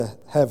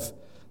have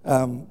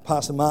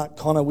Pastor Mark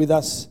Connor with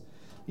us.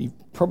 He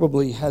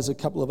probably has a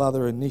couple of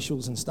other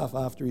initials and stuff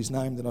after his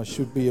name that I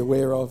should be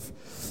aware of.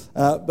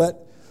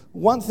 But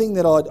one thing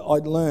that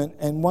I'd learned,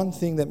 and one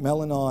thing that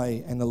Mel and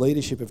I and the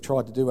leadership have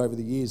tried to do over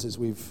the years as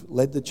we've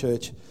led the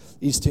church,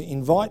 is to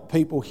invite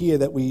people here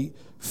that we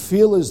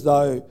feel as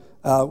though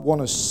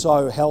want to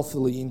sow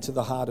healthily into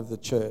the heart of the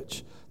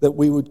church, that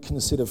we would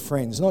consider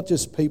friends, not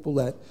just people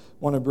that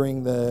want to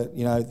bring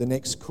the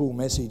next cool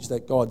message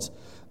that God's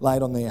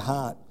laid on their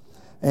heart.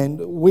 And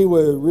we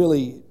were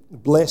really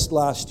blessed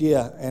last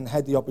year and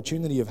had the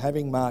opportunity of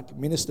having Mark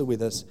minister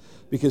with us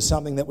because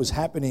something that was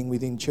happening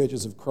within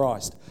Churches of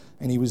Christ,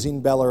 and he was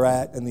in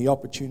Ballarat and the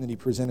opportunity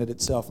presented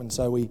itself, and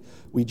so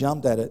we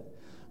jumped at it.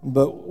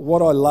 But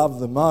what I love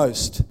the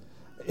most,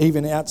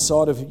 even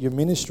outside of your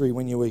ministry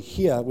when you were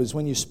here, was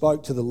when you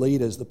spoke to the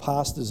leaders, the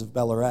pastors of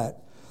Ballarat,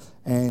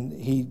 and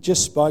he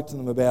just spoke to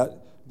them about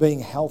being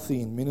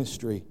healthy in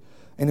ministry.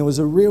 And there was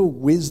a real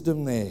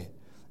wisdom there.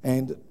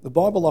 And the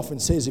Bible often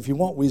says, if you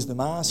want wisdom,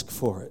 ask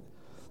for it.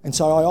 And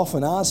so I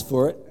often ask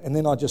for it, and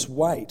then I just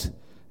wait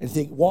and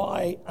think,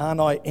 why aren't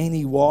I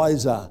any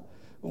wiser?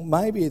 Well,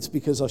 maybe it's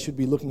because I should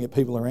be looking at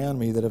people around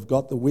me that have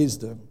got the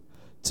wisdom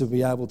to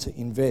be able to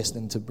invest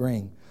and to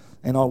bring.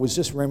 And I was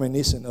just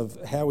reminiscent of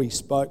how he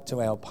spoke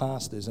to our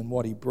pastors and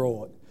what he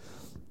brought.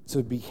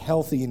 To be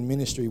healthy in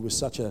ministry was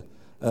such a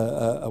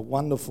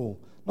wonderful,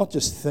 not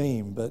just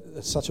theme,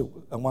 but such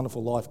a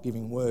wonderful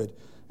life-giving word.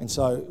 And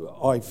so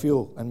I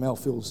feel, and Mel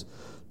feels,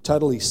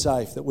 totally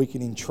safe that we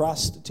can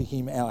entrust to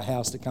him our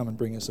house to come and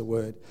bring us a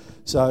word.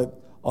 So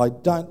I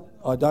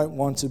don't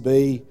want to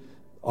be,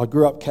 I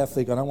grew up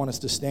Catholic, I don't want us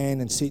to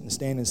stand and sit and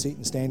stand and sit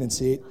and stand and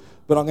sit,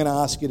 but I'm going to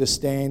ask you to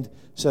stand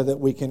so that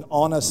we can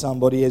honour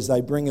somebody as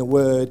they bring a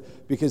word,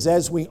 because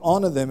as we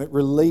honour them, it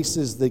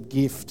releases the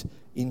gift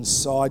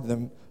inside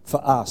them for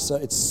us. So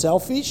it's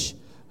selfish,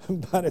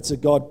 but it's a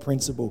God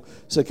principle.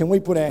 So can we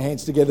put our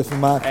hands together for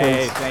Mark, please?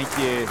 Hey, thank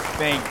you.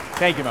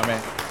 Thank you, my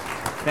man.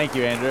 Thank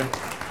you, Andrew.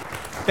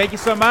 Thank you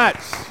so much.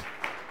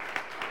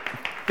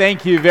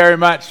 Thank you very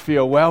much for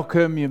your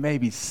welcome. You may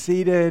be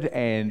seated.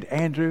 And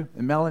Andrew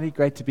and Melanie,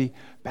 great to be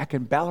back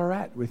in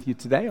Ballarat with you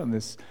today on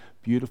this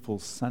beautiful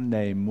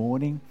Sunday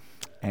morning.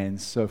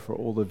 And so for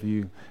all of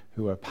you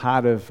who are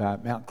part of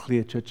Mount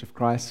Clear Church of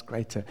Christ,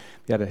 great to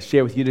be able to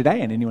share with you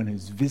today. And anyone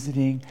who's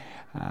visiting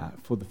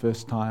for the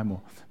first time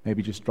or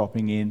maybe just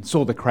dropping in,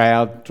 saw the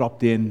crowd,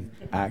 dropped in,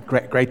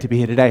 great to be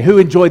here today. Who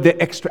enjoyed the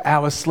extra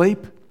hour's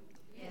sleep?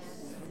 Yes.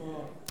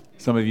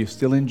 Some of you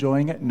still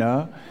enjoying it?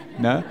 No?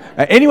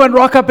 Anyone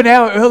rock up an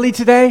hour early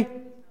today?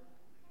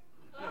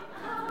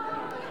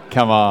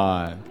 Come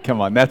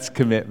on, that's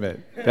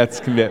commitment.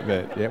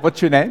 Yeah.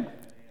 What's your name?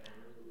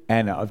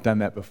 Anna, I've done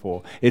that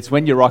before. It's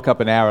when you rock up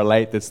an hour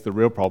late that's the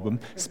real problem,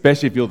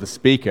 especially if you're the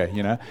speaker,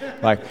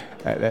 Like,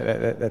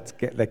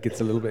 that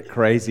gets a little bit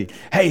crazy.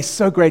 Hey,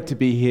 so great to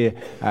be here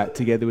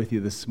together with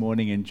you this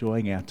morning,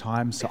 enjoying our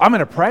time. So I'm going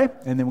to pray,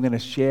 and then we're going to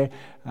share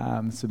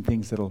some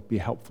things that'll be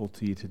helpful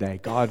to you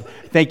today. God,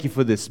 thank you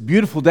for this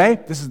beautiful day.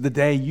 This is the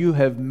day you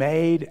have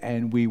made,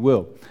 and we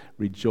will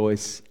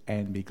rejoice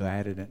and be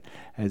glad in it,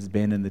 as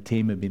Ben and the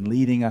team have been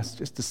leading us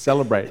just to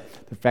celebrate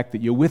the fact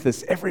that you're with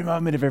us every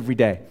moment of every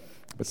day.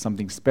 But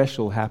something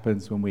special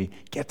happens when we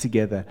get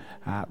together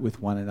with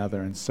one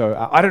another. And so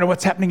I don't know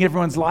what's happening in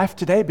everyone's life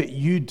today, but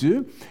you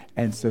do.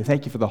 And so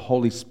thank you for the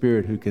Holy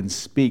Spirit who can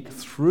speak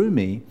through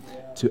me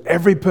to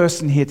every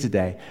person here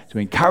today to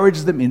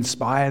encourage them,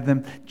 inspire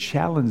them,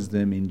 challenge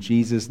them in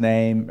Jesus'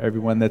 name.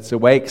 Everyone that's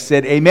awake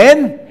said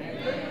amen.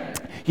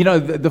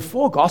 The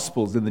four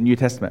Gospels in the New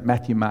Testament,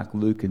 Matthew, Mark,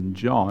 Luke, and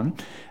John,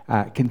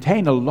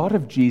 contain a lot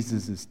of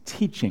Jesus'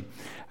 teaching.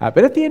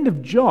 But at the end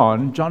of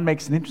John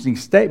makes an interesting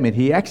statement.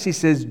 He actually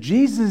says,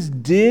 Jesus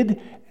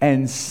did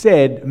and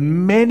said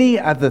many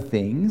other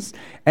things,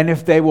 and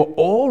if they were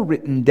all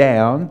written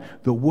down,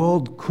 the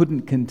world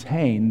couldn't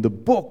contain the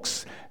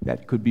books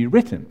that could be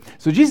written.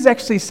 So Jesus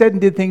actually said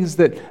and did things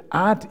that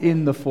aren't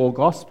in the four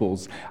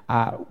Gospels.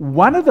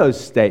 One of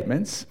those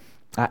statements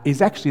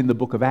is actually in the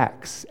book of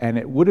Acts, and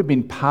it would have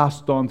been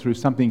passed on through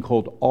something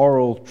called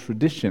oral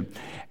tradition.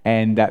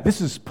 And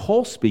this is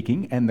Paul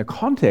speaking, and the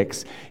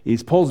context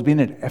is Paul's been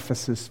at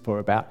Ephesus for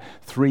about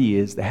 3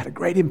 years. They had a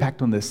great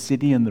impact on the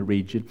city and the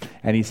region,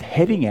 and he's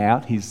heading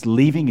out, he's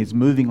leaving, he's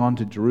moving on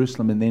to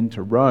Jerusalem and then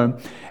to Rome.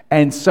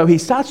 And so he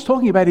starts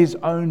talking about his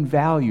own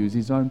values,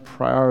 his own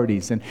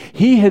priorities. And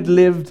he had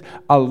lived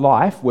a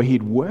life where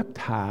he'd worked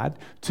hard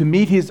to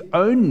meet his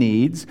own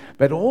needs,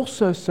 but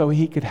also so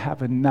he could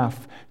have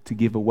enough to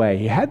give away.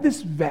 He had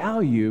this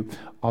value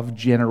of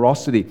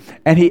generosity.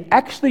 And he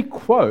actually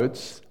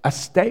quotes a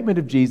statement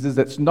of Jesus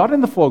that's not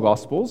in the four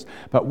Gospels,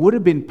 but would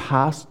have been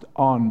passed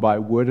on by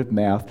word of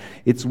mouth.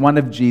 It's one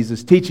of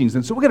Jesus' teachings.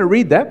 And so we're going to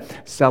read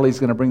that. Sally's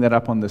going to bring that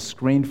up on the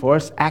screen for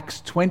us.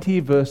 Acts 20,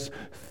 verse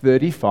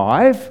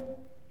 35.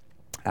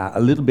 A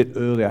little bit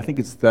earlier. I think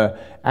it's the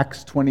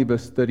Acts 20,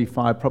 verse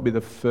 35, probably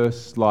the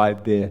first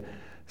slide there,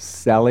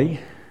 Sally.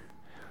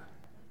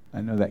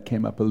 I know that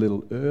came up a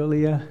little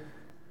earlier.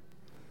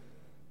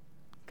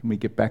 Can we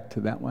get back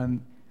to that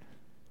one?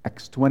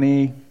 Acts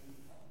 20.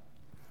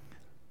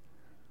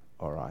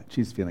 All right,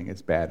 she's feeling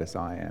as bad as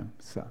I am.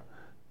 So,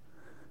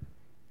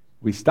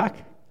 we stuck?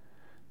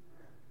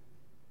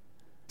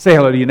 Say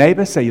hello to your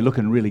neighbor. Say you're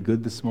looking really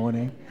good this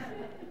morning.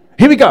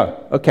 Here we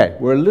go. Okay,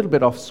 we're a little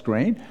bit off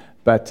screen,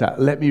 but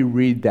let me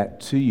read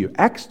that to you.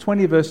 Acts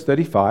 20, verse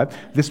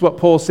 35. This is what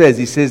Paul says.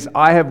 He says,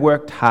 I have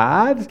worked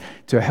hard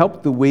to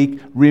help the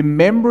weak,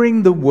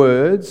 remembering the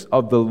words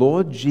of the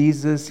Lord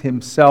Jesus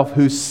himself,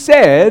 who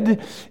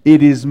said,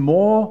 it is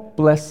more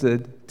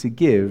blessed to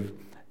give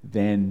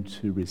than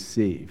to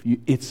receive.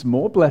 It's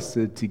more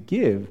blessed to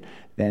give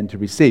than to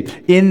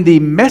receive. In the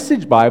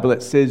Message Bible,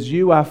 it says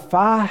you are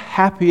far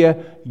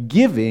happier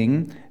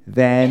giving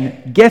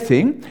than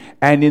getting.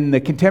 And in the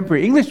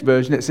Contemporary English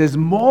Version, it says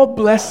more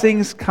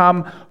blessings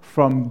come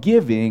from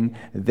giving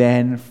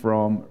than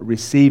from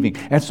receiving.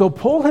 And so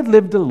Paul had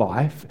lived a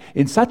life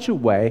in such a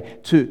way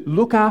to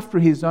look after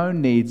his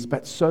own needs,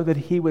 but so that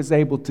he was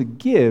able to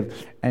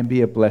give and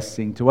be a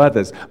blessing to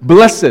others.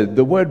 Blessed,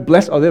 the word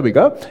blessed, oh, there we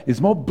go, is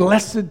more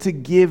blessed to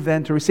give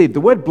than to receive. The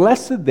word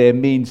blessed there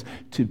means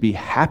to be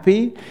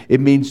happy,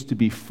 it means to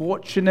be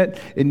fortunate,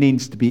 it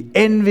means to be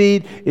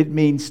envied, it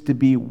means to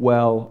be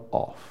well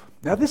off.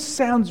 Now, this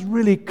sounds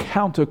really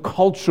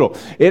countercultural.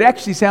 It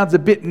actually sounds a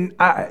bit,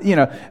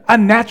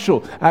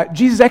 unnatural.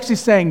 Jesus is actually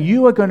saying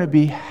you are going to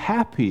be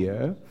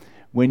happier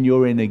when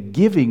you're in a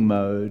giving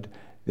mode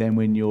than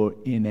when you're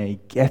in a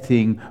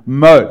getting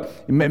mode.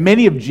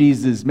 Many of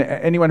Jesus,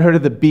 anyone heard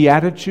of the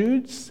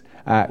Beatitudes?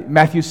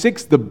 Matthew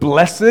 6, the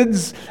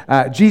blesseds.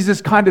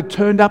 Jesus kind of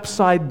turned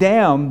upside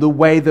down the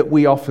way that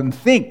we often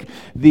think.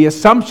 The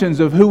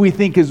assumptions of who we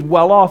think is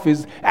well off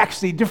is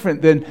actually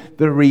different than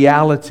the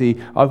reality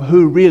of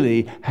who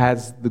really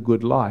has the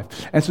good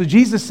life. And so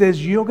Jesus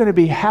says you're going to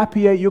be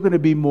happier, you're going to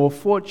be more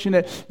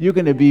fortunate, you're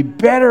going to be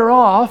better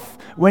off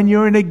when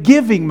you're in a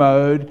giving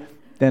mode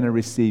than a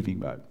receiving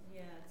mode.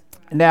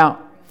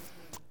 Now,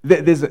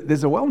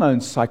 there's a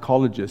well-known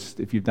psychologist,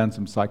 if you've done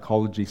some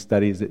psychology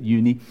studies at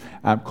uni,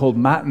 called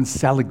Martin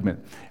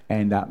Seligman.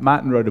 And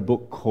Martin wrote a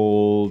book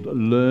called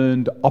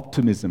Learned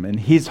Optimism. And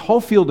his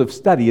whole field of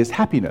study is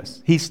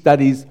happiness. He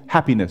studies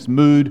happiness,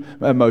 mood,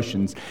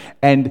 emotions.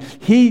 And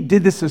he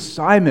did this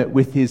assignment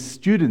with his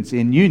students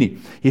in uni.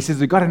 He says,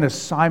 we've got an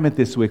assignment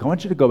this week. I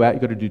want you to go out.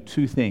 You've got to do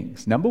two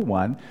things. Number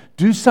one,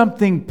 do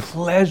something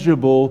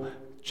pleasurable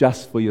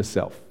just for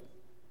yourself.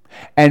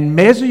 And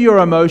measure your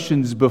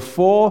emotions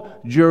before,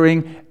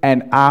 during,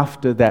 and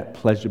after that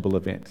pleasurable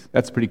event.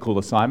 That's a pretty cool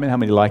assignment. How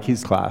many like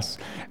his class?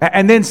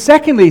 And then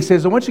secondly, he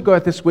says, I want you to go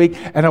out this week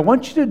and I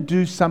want you to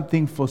do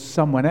something for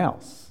someone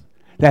else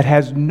that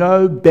has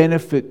no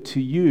benefit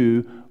to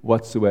you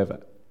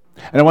whatsoever.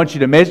 And I want you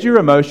to measure your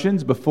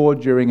emotions before,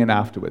 during, and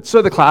afterwards.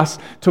 So the class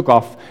took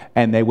off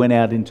and they went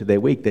out into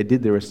their week. They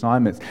did their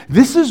assignments.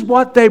 This is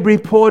what they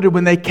reported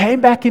when they came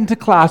back into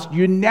class.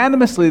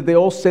 Unanimously, they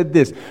all said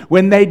this.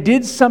 When they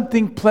did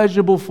something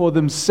pleasurable for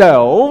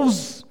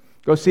themselves,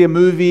 go see a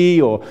movie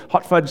or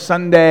hot fudge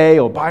sundae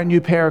or buy a new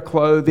pair of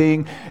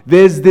clothing,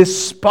 there's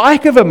this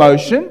spike of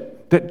emotion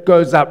that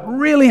goes up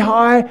really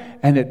high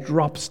and it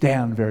drops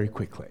down very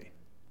quickly.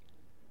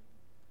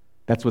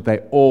 That's what they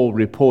all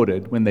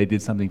reported when they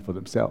did something for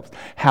themselves.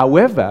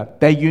 However,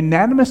 they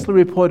unanimously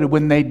reported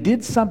when they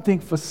did something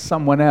for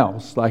someone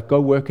else, like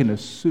go work in a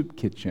soup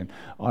kitchen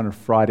on a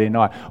Friday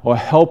night or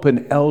help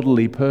an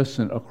elderly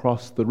person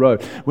across the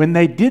road. When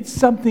they did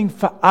something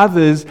for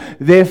others,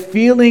 their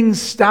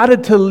feelings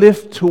started to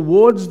lift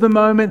towards the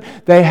moment.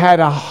 They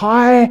had a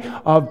high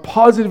of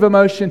positive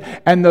emotion,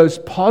 and those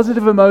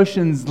positive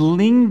emotions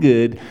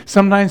lingered,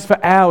 sometimes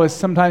for hours,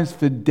 sometimes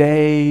for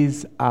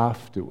days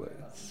afterwards.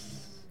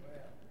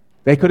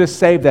 They could have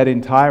saved that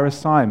entire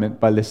assignment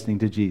by listening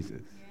to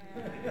Jesus.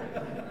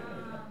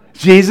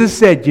 Jesus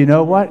said, you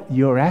know what?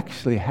 You're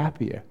actually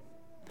happier.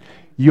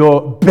 You're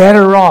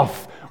better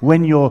off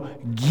when you're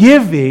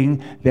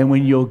giving than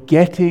when you're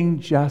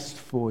getting just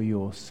for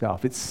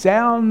yourself. It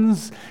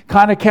sounds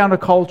kind of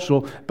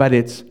countercultural, but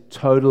it's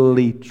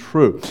totally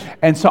true.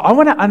 And so I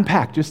want to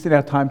unpack, just in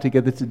our time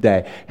together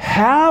today,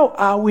 how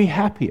are we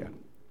happier?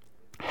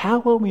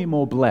 How are we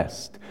more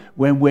blessed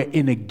when we're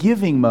in a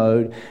giving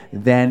mode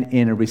than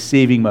in a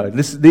receiving mode?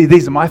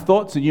 These are my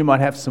thoughts, and you might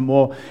have some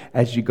more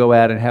as you go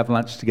out and have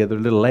lunch together a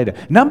little later.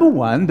 Number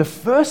one, the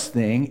first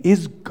thing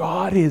is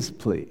God is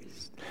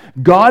pleased.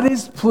 God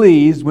is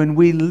pleased when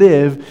we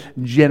live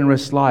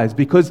generous lives,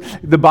 because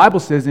the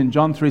Bible says in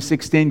John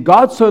 3:16,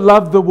 God so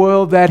loved the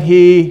world that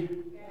He...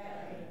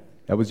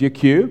 That was your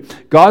cue.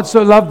 God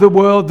so loved the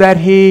world that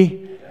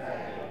He...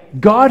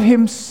 God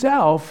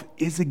Himself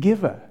is a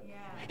giver.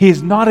 He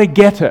is not a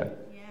getter.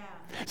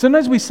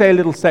 Sometimes we say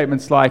little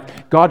statements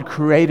like, God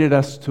created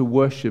us to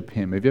worship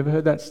Him. Have you ever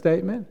heard that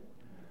statement?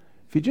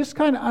 If you just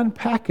kind of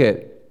unpack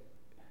it,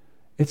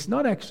 it's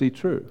not actually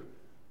true.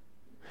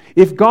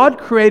 If God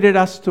created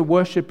us to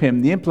worship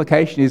Him, the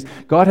implication is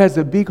God has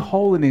a big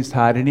hole in His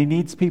heart and He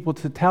needs people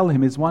to tell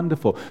Him He's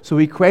wonderful. So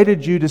He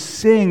created you to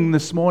sing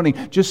this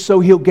morning just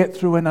so He'll get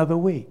through another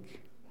week.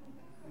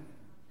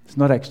 It's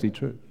not actually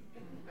true.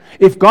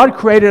 If God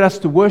created us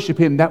to worship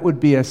Him, that would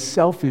be a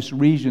selfish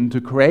reason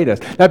to create us.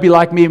 That'd be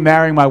like me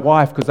marrying my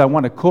wife because I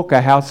want to cook,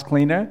 a house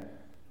cleaner.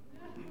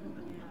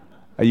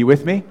 Are you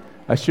with me?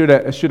 I should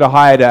have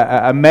hired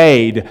a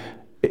maid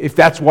if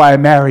that's why I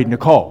married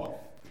Nicole.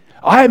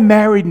 I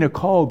married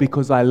Nicole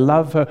because I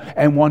love her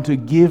and want to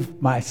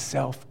give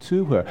myself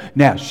to her.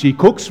 Now, she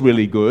cooks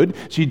really good.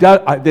 She does.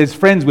 There's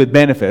friends with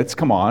benefits,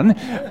 come on.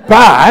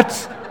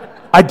 But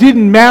I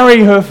didn't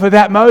marry her for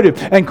that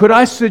motive. And could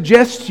I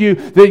suggest to you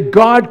that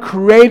God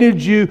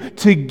created you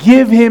to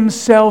give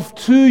Himself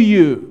to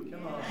you?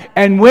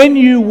 And when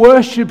you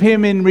worship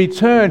Him in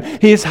return,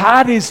 His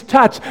heart is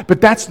touched. But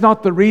that's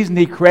not the reason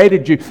He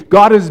created you.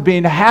 God has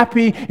been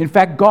happy. In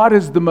fact, God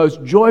is the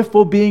most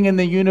joyful being in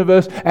the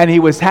universe. And He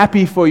was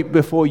happy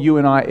before you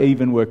and I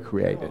even were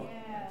created.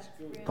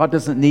 God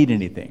doesn't need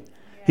anything.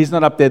 He's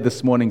not up there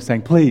this morning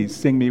saying, please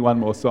sing me one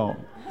more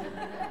song.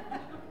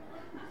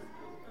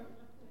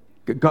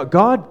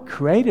 God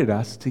created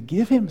us to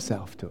give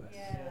Himself to us.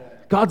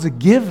 God's a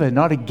giver,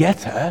 not a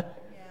getter.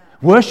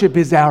 Worship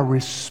is our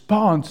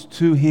response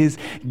to His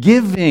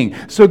giving.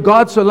 So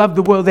God so loved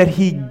the world that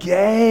He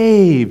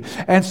gave.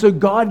 And so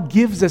God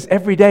gives us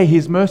every day.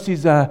 His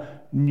mercies are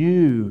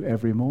new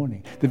every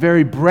morning. The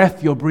very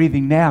breath you're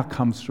breathing now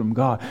comes from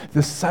God.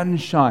 The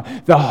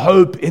sunshine, the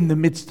hope in the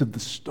midst of the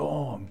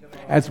storm,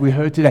 as we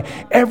heard today.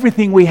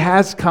 Everything we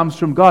have comes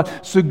from God.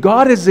 So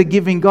God is a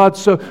giving God.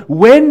 So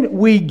when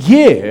we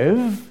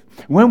give,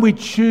 when we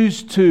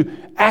choose to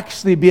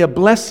actually be a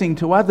blessing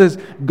to others,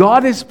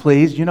 God is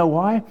pleased. You know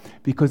why?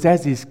 Because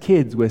as His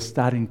kids, we're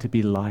starting to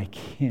be like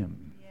Him.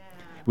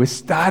 We're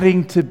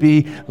starting to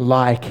be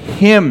like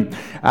Him.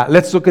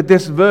 Let's look at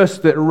this verse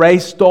that Ray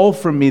stole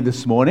from me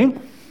this morning.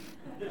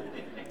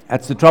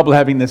 That's the trouble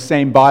having the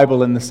same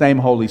Bible and the same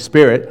Holy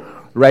Spirit.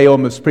 Ray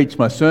almost preached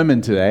my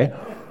sermon today.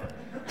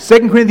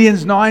 2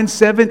 Corinthians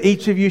 9:7,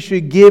 each of you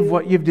should give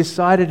what you've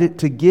decided it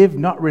to give,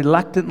 not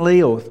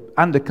reluctantly or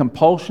under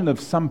compulsion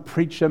of some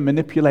preacher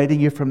manipulating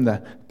you from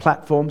the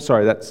platform.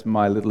 Sorry, that's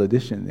my little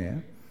addition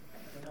there.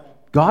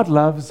 God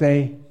loves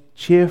a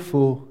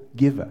cheerful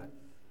giver.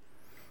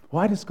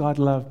 Why does God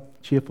love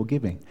cheerful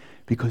giving?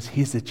 Because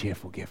He's a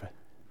cheerful giver.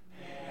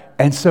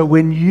 And so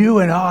when you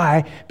and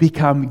I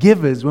become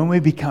givers, when we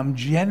become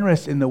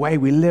generous in the way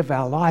we live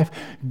our life,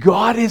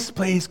 God is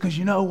pleased because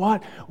you know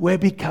what? We're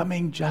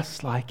becoming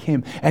just like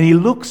Him. And He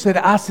looks at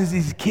us as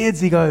His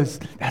kids. He goes,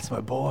 that's my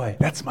boy.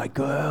 That's my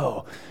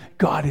girl.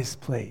 God is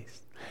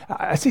pleased.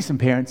 I see some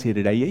parents here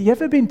today. You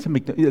ever been to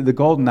the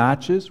Golden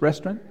Arches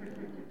restaurant?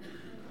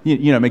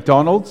 You know,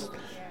 McDonald's?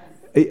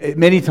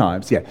 Many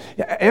times, yeah.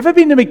 Ever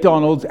been to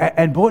McDonald's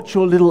and bought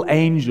your little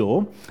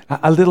angel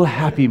a little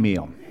Happy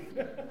Meal?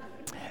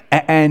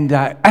 And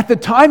at the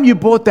time you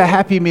bought the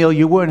Happy Meal,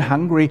 you weren't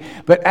hungry.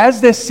 But as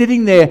they're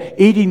sitting there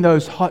eating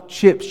those hot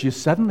chips, you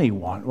suddenly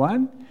want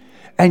one.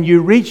 And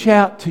you reach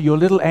out to your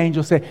little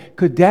angel, say,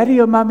 could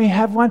Daddy or Mummy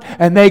have one?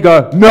 And they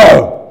go,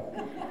 no.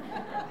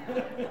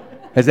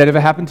 Has that ever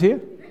happened to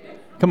you?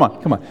 Come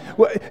on.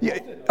 Well,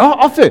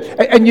 often.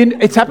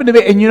 And it's happened to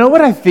me. And you know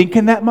what I think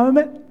in that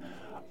moment?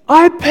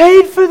 I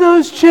paid for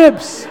those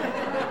chips.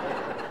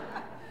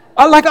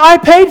 I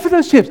paid for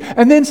those chips.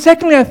 And then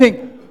secondly, I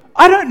think,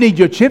 I don't need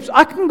your chips.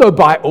 I can go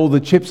buy all the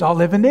chips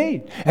I'll ever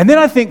need. And then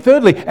I think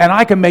thirdly, and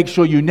I can make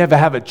sure you never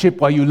have a chip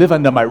while you live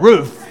under my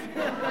roof.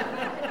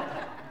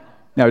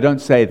 No, don't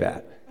say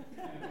that.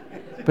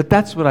 But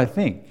that's what I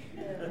think.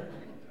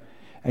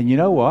 And you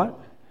know what?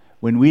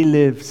 When we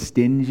live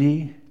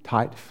stingy,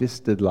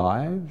 tight-fisted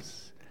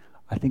lives,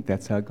 I think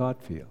that's how God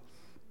feels.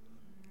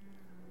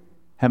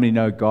 How many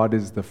know God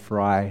is the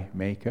fry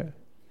maker?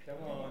 Come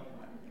on.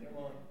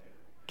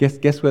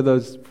 Guess where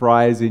those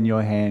fries in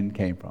your hand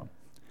came from?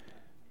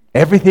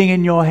 Everything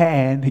in your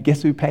hand,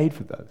 guess who paid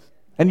for those?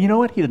 And you know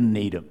what? He didn't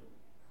need them.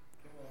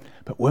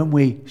 But when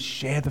we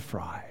share the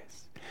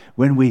fries,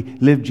 when we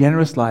live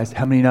generous lives,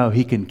 how many know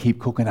He can keep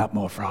cooking up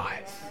more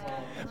fries?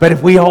 But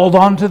if we hold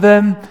on to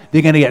them,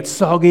 they're going to get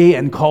soggy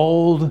and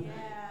cold.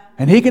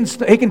 And He can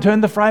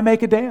turn the fry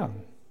maker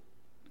down.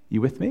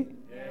 You with me?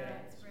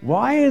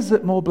 Why is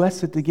it more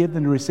blessed to give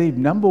than to receive?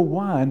 Number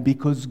one,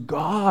 because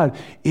God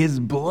is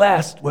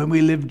blessed when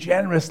we live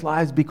generous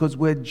lives because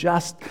we're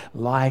just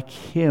like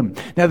Him.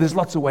 Now, there's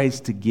lots of ways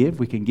to give.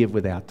 We can give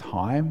with our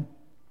time.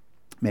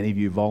 Many of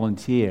you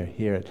volunteer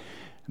here at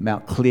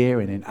Mount Clear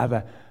and in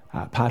other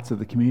parts of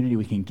the community.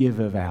 We can give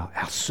of our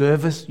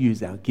service,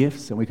 use our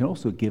gifts, and we can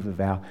also give of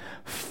our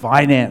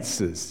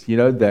finances. You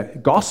know, the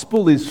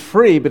gospel is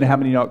free, but how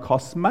many know it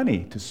costs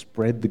money to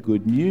spread the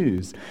good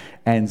news?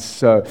 And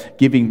so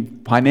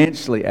giving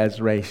financially, as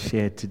Ray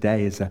shared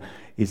today, is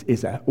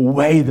a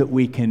way that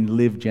we can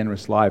live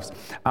generous lives.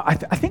 I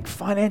think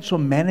financial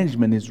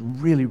management is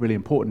really, really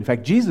important. In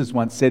fact, Jesus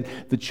once said,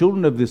 the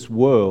children of this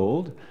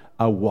world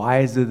are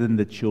wiser than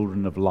the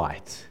children of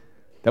light.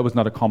 That was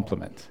not a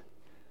compliment.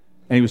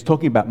 And he was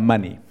talking about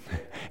money.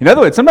 In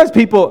other words, sometimes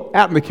people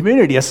out in the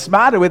community are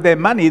smarter with their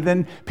money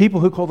than people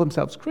who call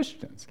themselves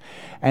Christians.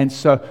 And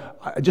so,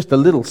 just a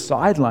little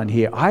sideline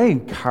here, I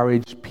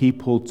encourage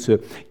people to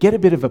get a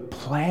bit of a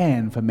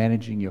plan for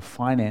managing your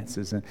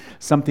finances. And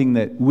something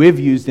that we've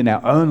used in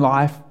our own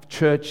life,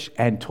 church,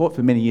 and taught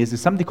for many years is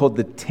something called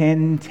the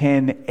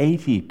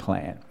 10-10-80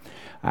 plan.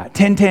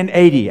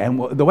 10-10-80,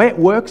 and the way it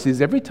works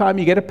is every time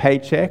you get a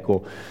paycheck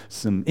or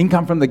some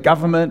income from the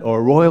government or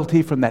a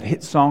royalty from that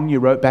hit song you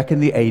wrote back in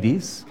the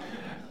 80s,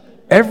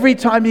 every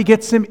time you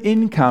get some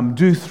income,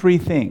 do three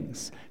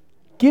things.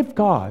 Give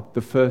God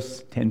the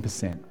first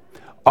 10%.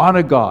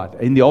 Honor God.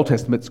 In the Old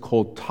Testament, it's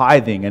called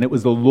tithing, and it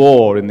was a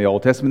law in the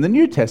Old Testament. In the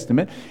New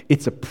Testament,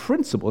 it's a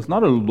principle. It's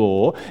not a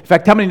law. In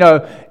fact, how many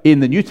know in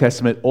the New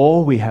Testament,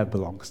 all we have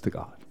belongs to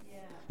God?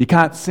 You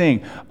can't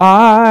sing,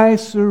 I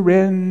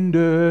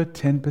surrender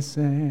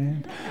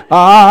 10%.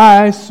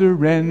 I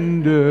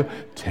surrender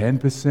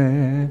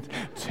 10%.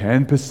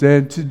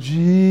 10% to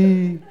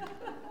G.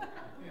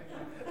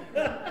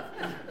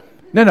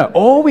 No,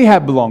 all we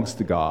have belongs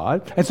to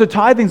God. And so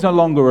tithing's no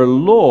longer a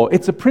law,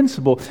 it's a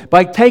principle.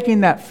 By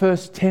taking that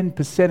first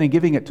 10% and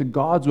giving it to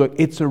God's work,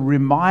 it's a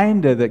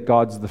reminder that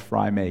God's the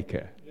fry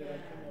maker.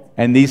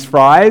 And these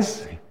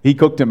fries, he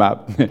cooked them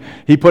up.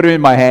 He put them in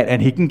my hand, and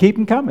he can keep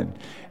them coming.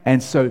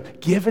 And so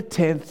give a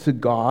tenth to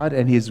God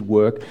and his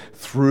work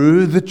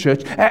through the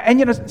church. And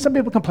you know, some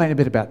people complain a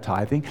bit about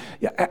tithing.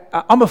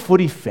 I'm a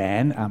footy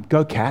fan.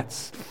 Go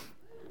Cats.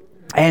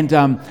 And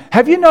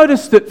have you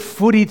noticed that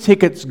footy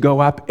tickets go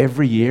up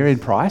every year in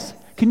price?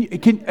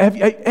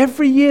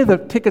 Every year the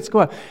tickets go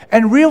up.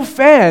 And real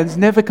fans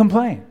never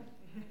complain.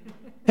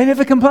 They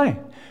never complain.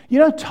 You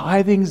know,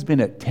 tithing's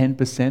been at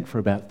 10% for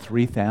about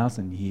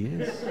 3,000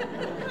 years.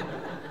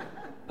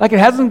 Like, it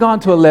hasn't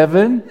gone to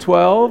 11,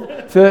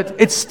 12, 13.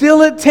 It's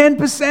still at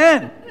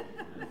 10%.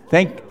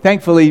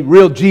 Thankfully,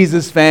 real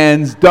Jesus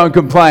fans don't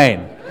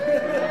complain.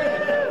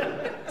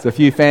 There's a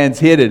few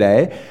fans here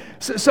today.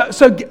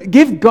 So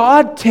give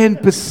God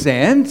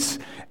 10%.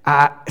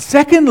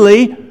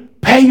 Secondly,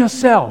 pay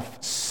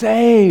yourself.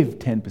 Save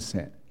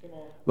 10%.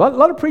 A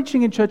lot of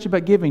preaching in church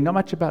about giving, not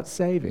much about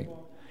saving.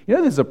 You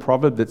know, there's a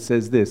proverb that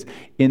says this: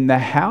 in the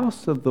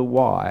house of the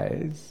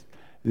wise,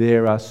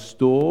 there are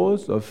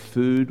stores of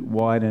food,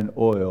 wine, and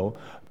oil,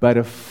 but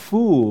a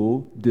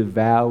fool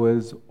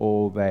devours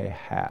all they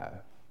have.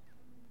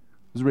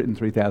 It was written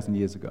 3,000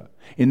 years ago.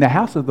 In the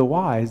house of the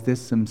wise, there's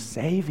some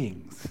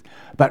savings,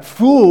 but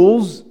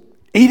fools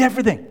eat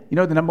everything. You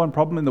know the number one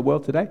problem in the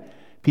world today?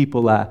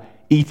 People are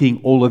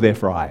eating all of their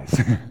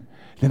fries.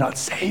 They're not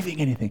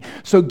saving anything.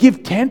 So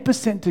give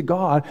 10% to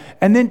God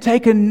and then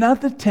take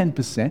another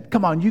 10%.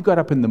 Come on, you got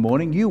up in the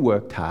morning, you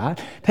worked hard.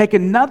 Take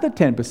another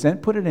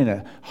 10%, put it in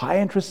a high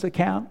interest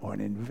account or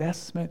an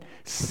investment,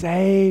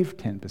 save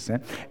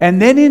 10%, and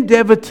then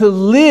endeavor to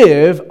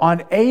live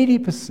on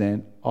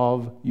 80%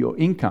 of your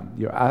income,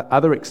 your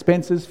other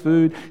expenses,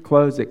 food,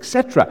 clothes,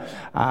 etc.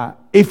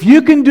 If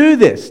you can do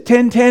this,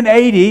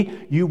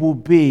 10-10-80, you will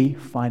be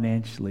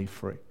financially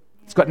free.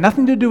 It's got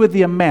nothing to do with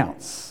the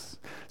amounts.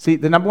 See,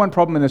 the number one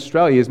problem in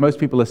Australia is most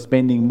people are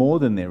spending more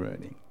than they're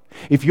earning.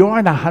 If you're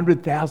on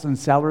 $100,000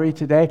 salary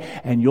today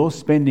and you're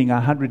spending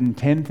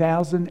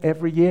 $110,000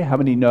 every year, how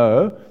many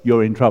know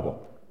you're in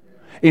trouble?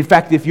 In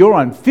fact, if you're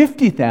on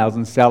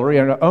 $50,000 salary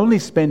and are only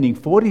spending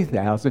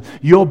 $40,000,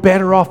 you're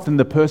better off than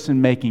the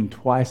person making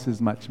twice as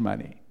much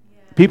money.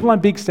 People on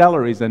big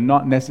salaries are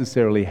not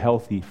necessarily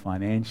healthy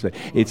financially.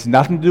 It's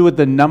nothing to do with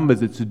the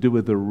numbers, it's to do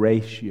with the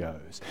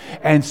ratios.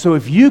 And so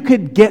if you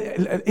could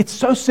it's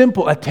so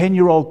simple, a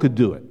 10-year-old could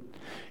do it.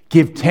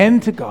 Give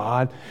 10 to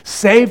God,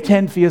 save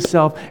 10 for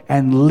yourself,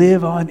 and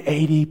live on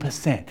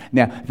 80%.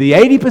 Now, the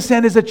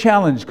 80% is a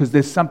challenge because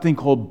there's something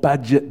called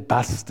budget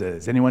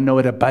busters. Anyone know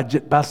what a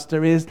budget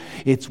buster is?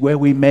 It's where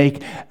we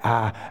make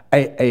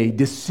a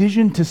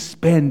decision to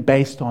spend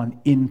based on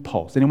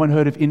impulse. Anyone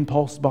heard of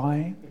impulse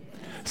buying?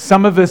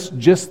 Some of us,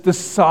 just the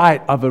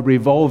sight of a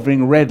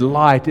revolving red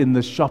light in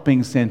the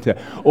shopping center,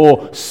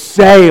 or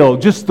sale,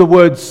 just the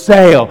word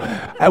sale,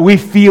 we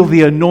feel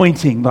the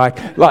anointing, like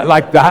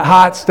the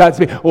heart starts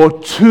beating, or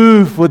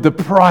two for the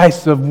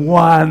price of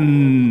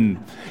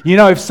one. You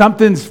know, if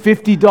something's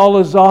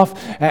 $50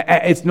 off,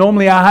 it's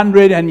normally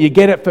 $100, and you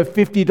get it for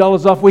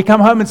 $50 off, we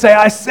come home and say,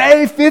 I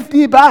saved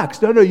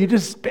 $50. No, you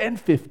just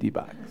spent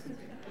 $50.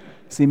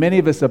 See, many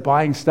of us are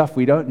buying stuff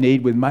we don't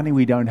need with money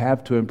we don't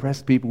have to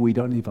impress people we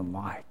don't even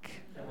like.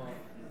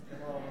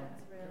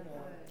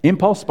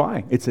 Impulse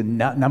buying. It's a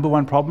number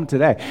one problem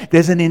today.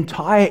 There's an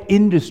entire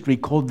industry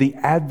called the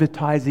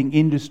advertising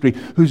industry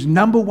whose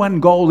number one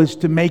goal is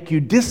to make you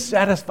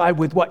dissatisfied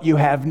with what you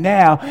have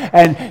now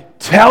and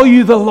tell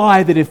you the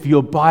lie that if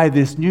you'll buy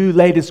this new,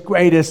 latest,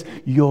 greatest,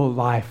 your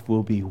life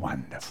will be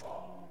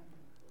wonderful.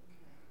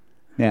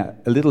 Now,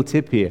 a little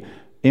tip here.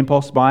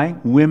 Impulse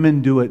buying,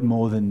 women do it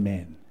more than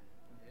men.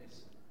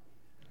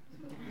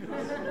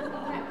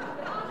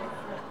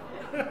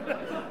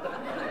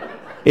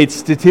 It's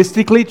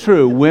statistically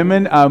true.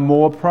 Women are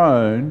more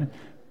prone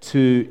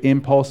to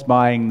impulse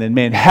buying than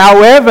men.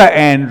 However,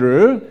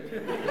 Andrew,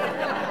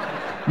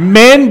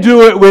 Men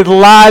do it with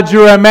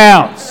larger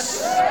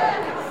amounts.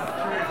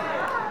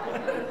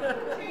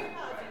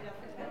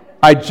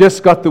 I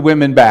just got the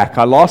women back.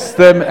 I lost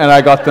them and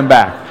I got them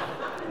back.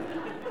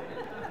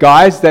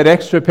 Guys, that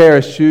extra pair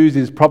of shoes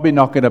is probably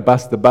not going to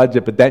bust the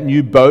budget, but that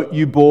new boat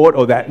you bought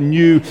or that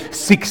new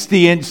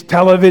 60-inch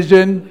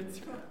television,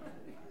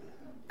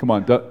 come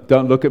on,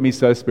 don't look at me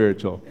so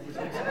spiritual.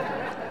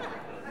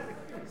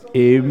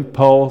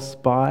 Impulse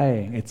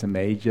buying. It's a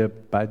major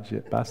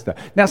budget buster.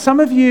 Now, some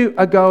of you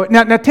are going...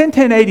 Now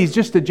 10-10-80 is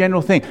just a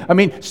general thing. I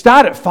mean,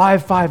 start at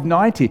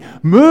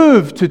 5-5-90.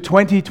 Move to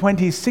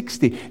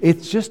 20-20-60.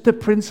 It's just a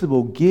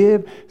principle.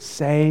 Give,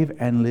 save,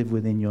 and live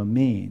within your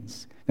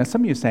means. Now,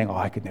 some of you are saying,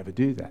 I could never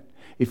do that.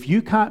 If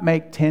you can't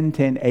make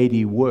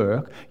 10-10-80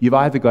 work, you've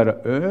either got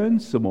to earn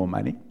some more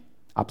money,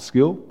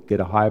 upskill, get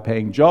a higher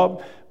paying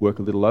job, work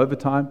a little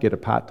overtime, get a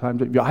part-time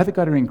job. You've either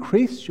got to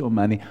increase your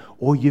money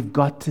or you've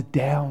got to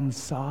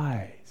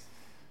downsize.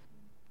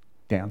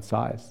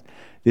 Downsize.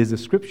 There's a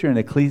scripture in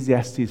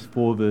Ecclesiastes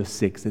 4 verse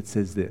 6 that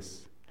says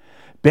this: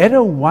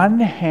 better one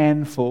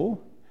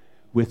handful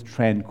with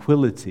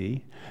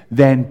tranquility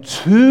than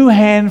 2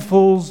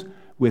 handfuls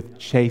with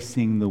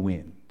chasing the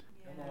wind.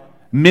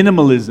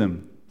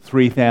 Minimalism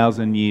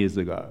 3,000 years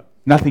ago.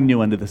 Nothing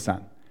new under the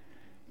sun.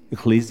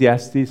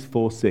 Ecclesiastes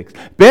 4:6.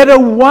 Better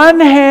one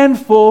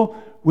handful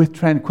with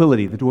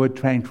tranquility. The word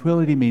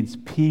tranquility means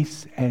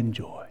peace and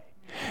joy.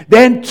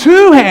 Than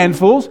 2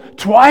 handfuls,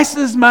 twice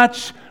as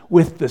much,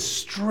 with the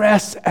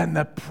stress and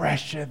the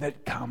pressure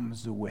that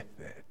comes with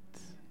it.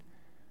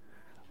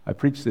 I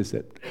preached this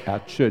at our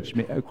church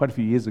quite a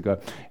few years ago,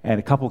 and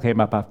a couple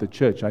came up after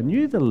church. I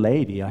knew the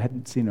lady. I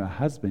hadn't seen her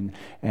husband,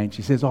 and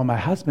she says, my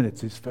husband,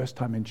 it's his first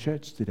time in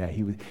church today.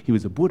 He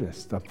was a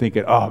Buddhist. I'm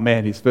thinking,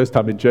 man, his first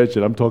time in church,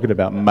 and I'm talking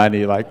about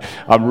money, like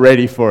I'm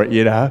ready for it,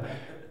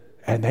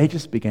 And they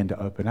just began to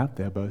open up.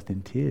 They're both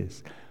in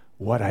tears.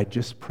 What I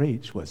just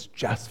preached was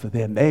just for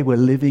them. They were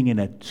living in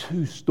a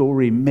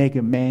 2-story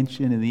mega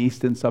mansion in the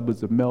eastern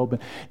suburbs of Melbourne.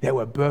 They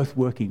were both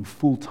working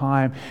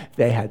full-time.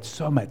 They had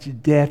so much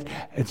debt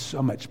and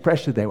so much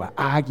pressure. They were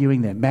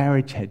arguing. Their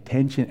marriage had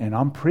tension. And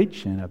I'm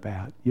preaching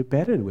about you're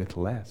better with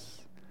less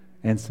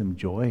and some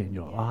joy in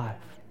your life.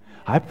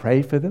 I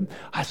prayed for them.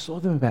 I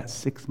saw them about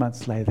 6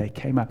 months later. They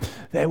came up.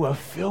 They were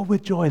filled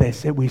with joy. They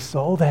said, we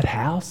sold that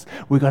house.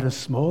 We got a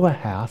smaller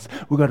house.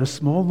 We got a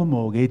smaller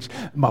mortgage.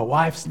 My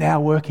wife's now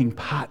working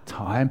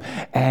part-time.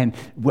 And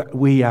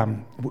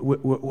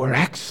we're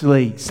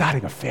actually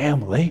starting a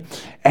family.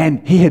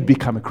 And he had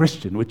become a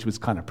Christian, which was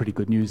kind of pretty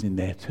good news in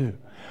there too.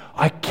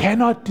 I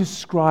cannot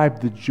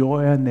describe the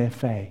joy on their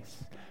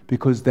face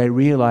because they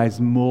realize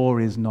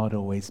more is not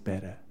always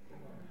better.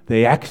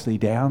 They actually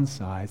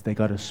downsized. They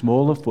got a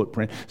smaller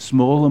footprint,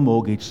 smaller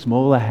mortgage,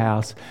 smaller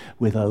house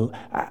with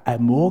a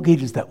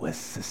mortgage that was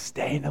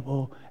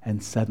sustainable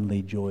and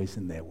suddenly joys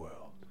in their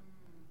world.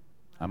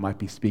 I might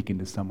be speaking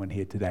to someone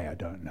here today, I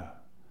don't know.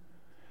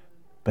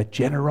 But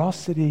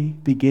generosity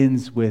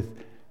begins with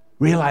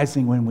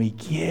realizing when we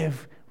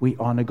give, we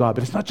honor God.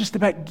 But it's not just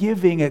about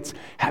giving, it's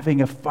having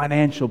a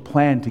financial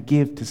plan to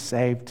give, to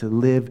save, to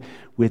live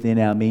within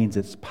our means.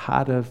 It's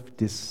part of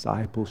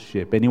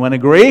discipleship. Anyone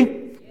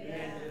agree?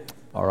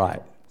 All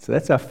right, so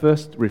that's our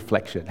first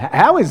reflection.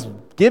 How is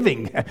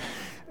giving,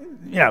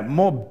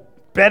 more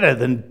better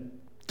than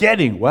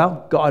getting?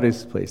 Well, God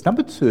is pleased.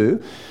 Number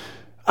 2,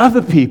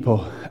 other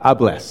people are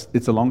blessed.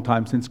 It's a long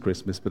time since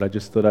Christmas, but I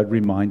just thought I'd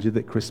remind you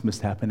that Christmas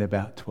happened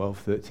about 12,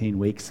 13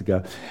 weeks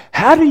ago.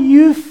 How do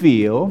you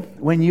feel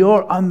when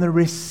you're on the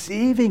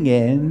receiving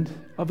end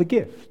of a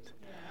gift?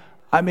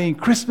 I mean,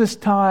 Christmas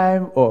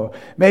time, or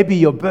maybe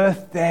your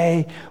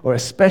birthday, or a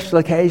special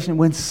occasion,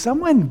 when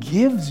someone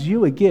gives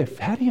you a gift,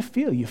 how do you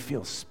feel? You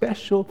feel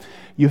special,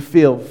 you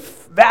feel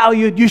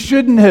valued. You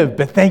shouldn't have,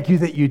 but thank you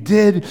that you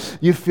did.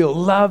 You feel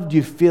loved,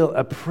 you feel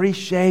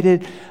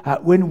appreciated.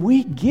 When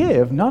we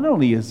give, not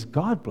only is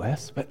God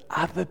blessed, but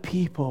other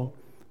people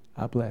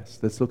are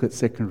blessed. Let's look at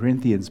 2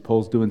 Corinthians.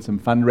 Paul's doing some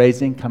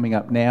fundraising coming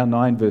up now,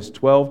 9 verse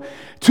 12.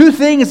 2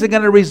 things are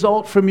going to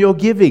result from your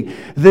giving.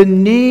 The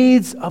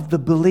needs of the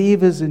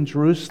believers in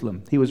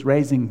Jerusalem. He was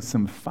raising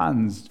some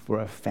funds for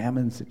a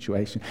famine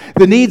situation.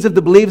 The needs of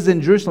the believers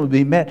in Jerusalem will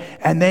be met,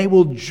 and they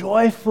will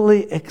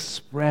joyfully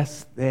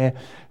express their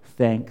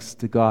thanks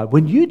to God.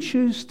 When you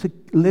choose to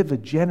live a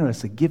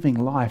generous, a giving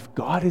life,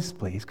 God is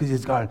pleased because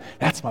He's going,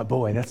 that's my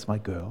boy, that's my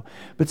girl.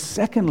 But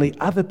secondly,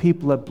 other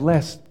people are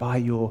blessed by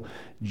your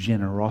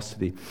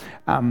generosity.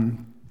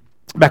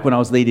 Back when I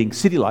was leading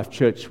City Life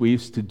Church, we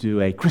used to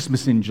do a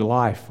Christmas in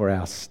July for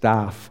our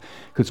staff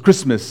because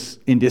Christmas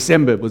in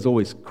December was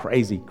always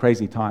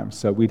crazy time.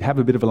 So we'd have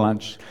a bit of a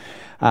lunch.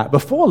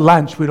 Before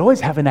lunch, we'd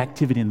always have an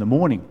activity in the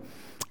morning.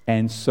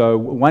 And so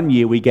one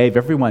year we gave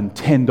everyone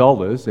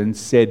 $10 and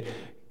said,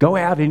 go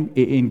out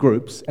in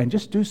groups and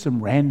just do some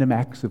random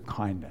acts of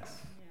kindness.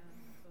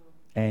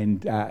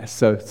 And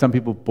so some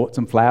people bought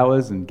some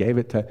flowers and gave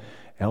it to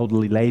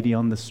elderly lady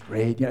on the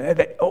street.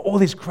 All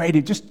this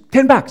creative, just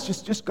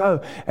 $10, just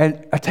go.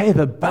 And I tell you,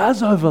 the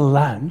buzz over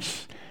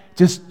lunch,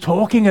 just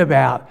talking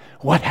about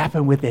what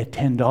happened with their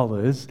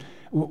 $10,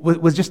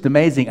 was just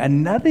amazing.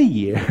 Another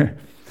year,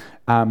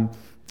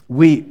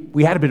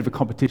 we had a bit of a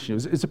competition.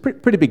 It was a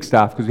pretty big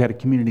staff because we had a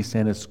community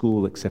centre,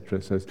 school,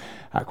 etc. So it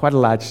was quite a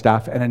large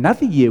staff. And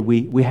another year,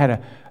 we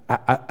had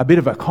a bit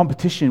of a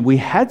competition. We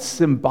had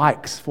some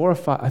bikes, 4 or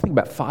 5, I think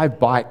about 5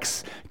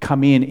 bikes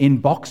come in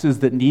boxes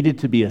that needed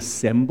to be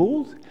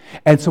assembled.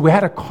 And so we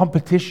had a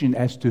competition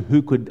as to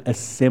who could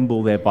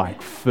assemble their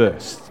bike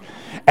first.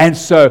 And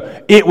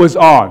so it was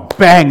on.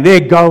 Bang,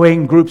 they're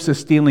going. Groups are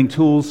stealing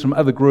tools from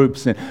other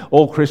groups and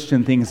all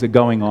Christian things are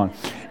going on.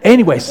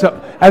 Anyway, so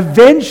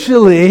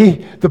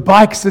eventually the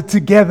bikes are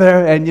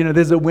together and,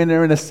 there's a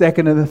winner and a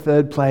second and a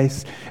third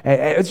place. And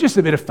it's just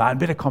a bit of fun, a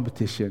bit of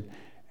competition.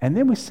 And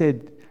then we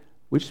said,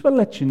 we just want to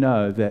let you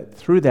know that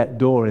through that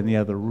door in the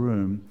other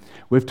room,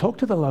 we've talked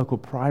to the local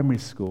primary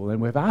school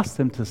and we've asked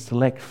them to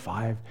select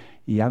 5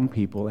 young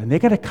people, and they're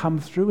going to come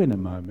through in a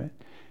moment,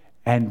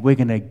 and we're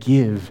going to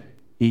give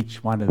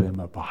each one of them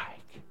a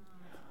bike.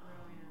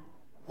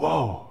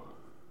 Whoa.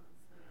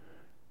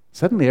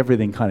 Suddenly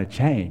everything kind of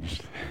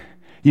changed.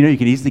 You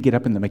can easily get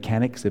up in the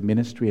mechanics of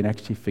ministry and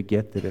actually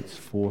forget that it's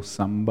for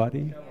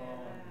somebody.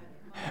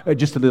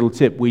 Just a little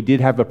tip, we did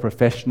have a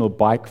professional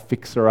bike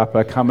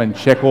fixer-upper come and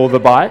check all the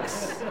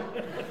bikes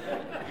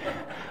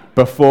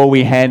before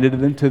we handed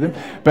them to them.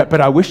 But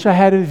I wish I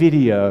had a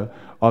video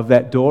of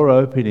that door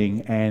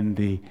opening and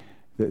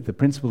the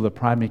principal of the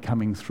primary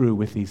coming through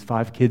with these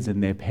 5 kids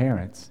and their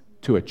parents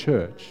to a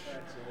church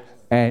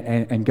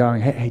and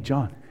going, hey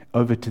John,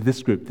 over to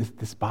this group,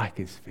 this bike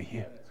is for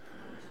you.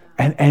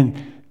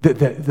 And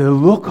the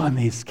look on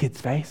these kids'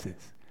 faces,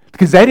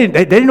 because they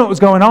didn't know what was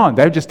going on.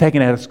 They were just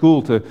taken out of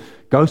school to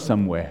go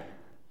somewhere.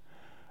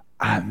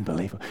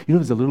 Unbelievable. There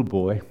was a little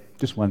boy,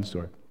 just one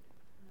story.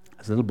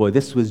 As a little boy,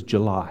 this was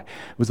July.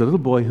 It was a little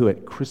boy who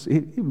at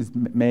Christmas, he was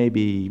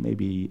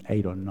maybe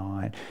 8 or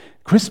 9.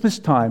 Christmas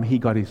time, he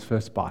got his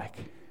first bike.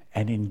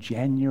 And in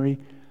January,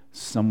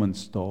 someone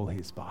stole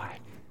his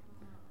bike.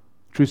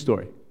 True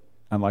story,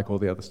 unlike all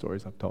the other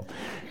stories I've told.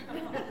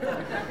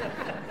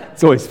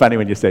 It's always funny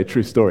when you say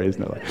true story,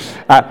 isn't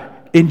it?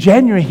 In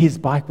January, his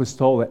bike was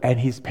stolen, and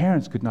his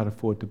parents could not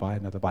afford to buy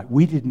another bike.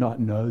 We did not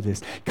know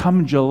this.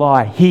 Come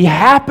July, he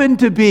happened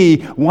to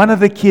be one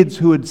of the kids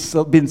who had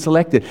been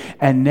selected,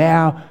 and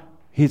now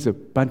here's a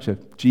bunch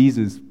of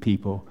Jesus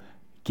people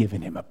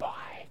giving him a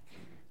bike.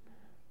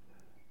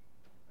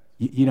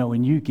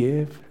 When you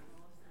give,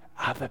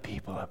 other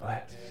people are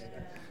blessed.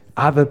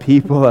 Other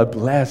people are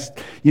blessed.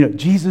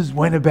 Jesus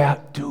went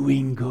about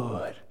doing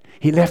good.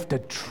 He left a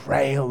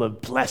trail of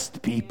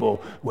blessed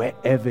people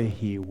wherever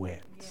he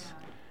went.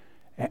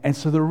 And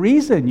so the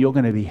reason you're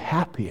going to be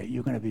happier,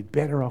 you're going to be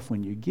better off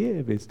when you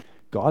give is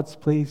God's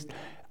pleased,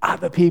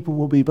 other people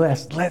will be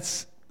blessed.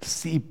 Let's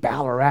see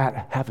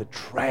Ballarat have a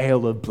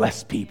trail of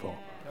blessed people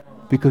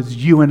because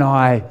you and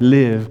I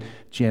live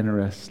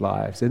generous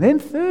lives. And then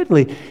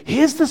thirdly,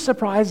 here's the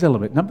surprise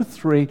element. Number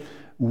 3,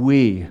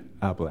 we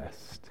are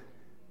blessed.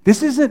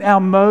 This isn't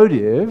our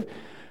motive,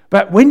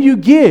 but when you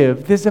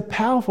give, there's a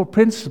powerful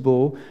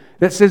principle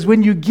that says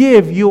when you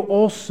give, you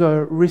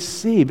also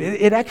receive.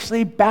 It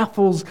actually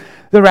baffles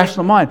the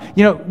rational mind.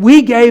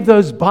 We gave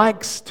those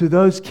bikes to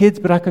those kids,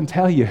 but I can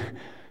tell you,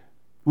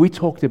 we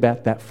talked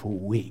about that for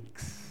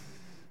weeks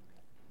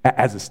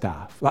as a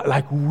staff.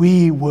 Like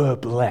we were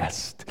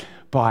blessed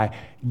by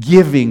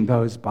giving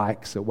those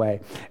bikes away.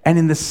 And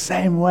in the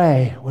same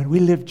way, when we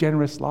live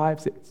generous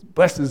lives, it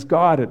blesses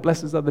God, it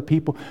blesses other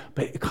people,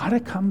 but it kind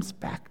of comes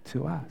back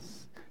to us.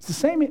 It's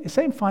the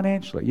same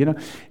financially.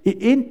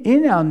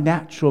 In our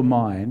natural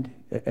mind,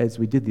 as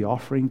we did the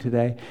offering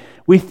today,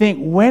 we think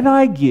when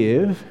I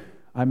give,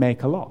 I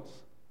make a loss.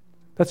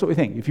 That's what we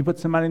think. If you put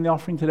some money in the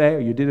offering today or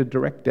you did a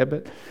direct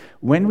debit,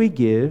 when we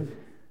give,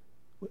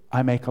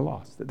 I make a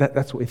loss.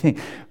 That's what we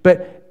think.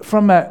 But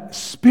from a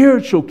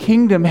spiritual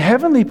kingdom,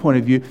 heavenly point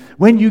of view,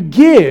 when you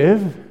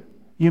give,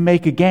 you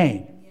make a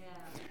gain.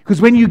 Because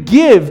when you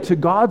give to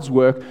God's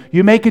work,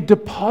 you make a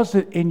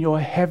deposit in your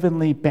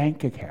heavenly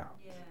bank account.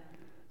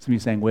 Some of you are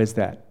saying, where's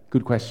that?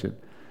 Good question.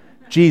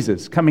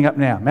 Jesus, coming up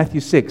now, Matthew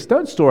 6.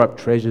 Don't store up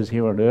treasures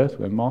here on earth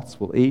where moths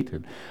will eat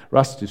and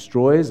rust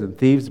destroys and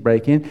thieves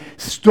break in.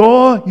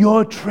 Store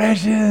your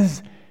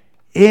treasures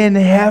in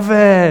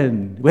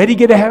heaven. Where do you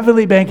get a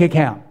heavenly bank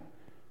account?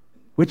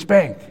 Which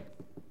bank?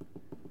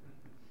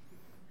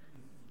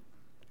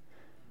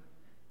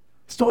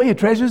 Store your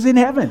treasures in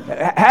heaven.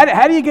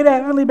 How do you get a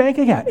heavenly bank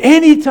account?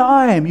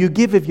 Anytime you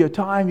give of your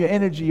time, your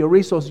energy, your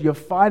resources, your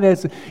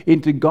finances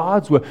into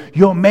God's work,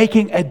 you're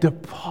making a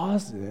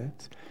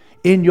deposit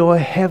in your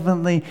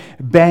heavenly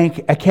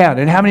bank account.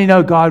 And how many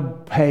know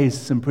God pays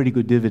some pretty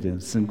good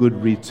dividends, some good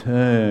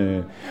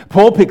return?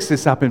 Paul picks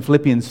this up in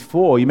Philippians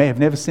 4. You may have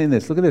never seen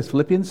this. Look at this,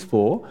 Philippians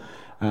 4,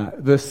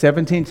 verse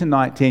 17 to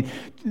 19.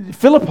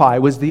 Philippi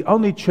was the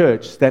only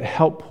church that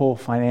helped Paul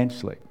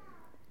financially.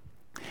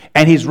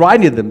 And he's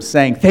writing to them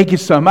saying, thank you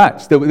so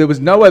much. There was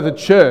no other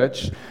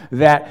church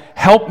that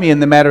helped me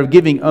in the matter of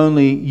giving,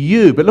 only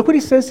you. But look what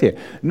he says here.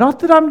 Not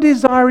that I'm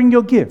desiring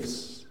your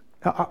gifts,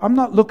 I'm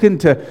not looking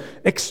to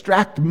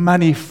extract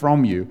money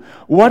from you.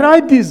 What I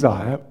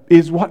desire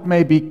is what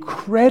may be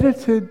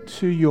credited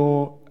to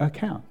your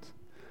account.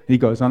 He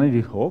goes on and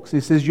he talks.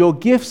 He says, your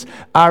gifts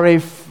are a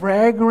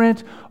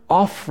fragrant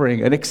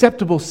offering, an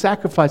acceptable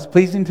sacrifice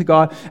pleasing to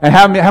God. And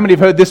how many have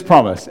heard this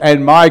promise?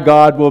 And my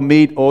God will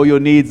meet all your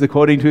needs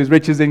according to his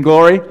riches in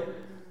glory.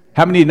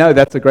 How many know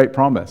that's a great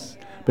promise?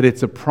 But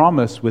it's a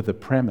promise with a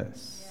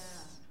premise.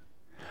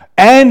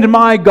 And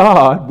my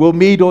God will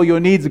meet all your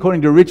needs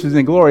according to riches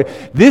and glory.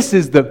 This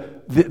is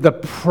the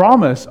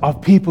promise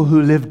of people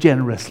who live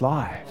generous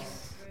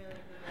lives.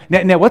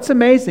 Now, what's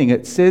amazing,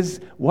 it says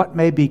what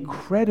may be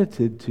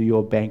credited to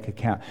your bank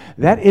account.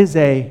 That is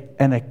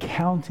an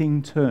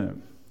accounting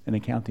term. An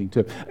accounting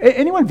term.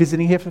 Anyone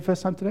visiting here for the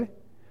first time today?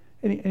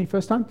 Any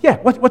first time? Yeah.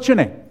 What's your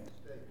name?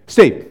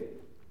 Steve.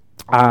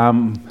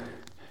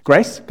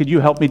 Grace, could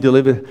you help me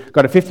deliver?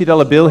 Got a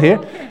 $50 bill here.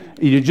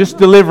 You're just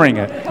delivering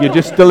it. You're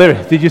just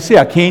delivering. Did you see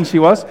how keen she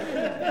was?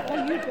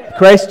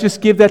 Grace, just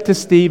give that to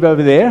Steve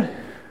over there.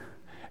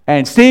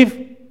 And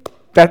Steve,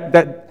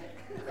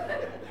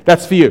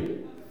 that's for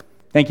you.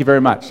 Thank you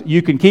very much.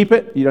 You can keep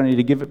it. You don't need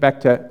to give it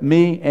back to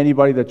me,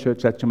 anybody, the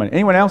church. That's your money.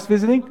 Anyone else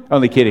visiting?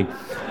 Only kidding.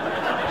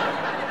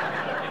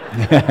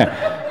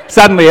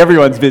 Suddenly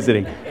everyone's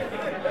visiting.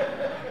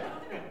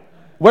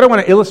 What I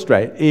want to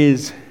illustrate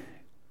is,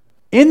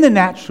 in the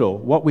natural,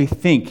 what we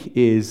think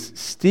is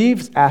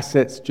Steve's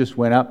assets just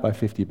went up by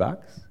 $50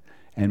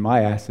 and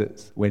my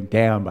assets went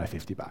down by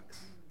 $50.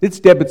 It's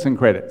debits and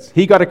credits.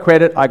 He got a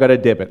credit, I got a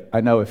debit. I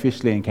know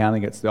officially in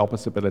accounting it's the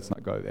opposite, but let's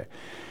not go there.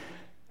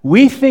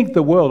 We think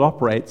the world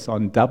operates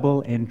on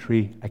double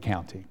entry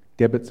accounting,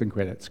 debits and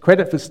credits.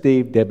 Credit for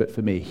Steve, debit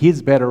for me.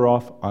 He's better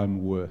off,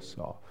 I'm worse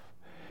off.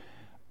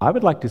 I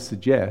would like to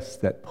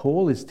suggest that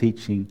Paul is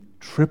teaching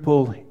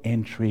triple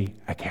entry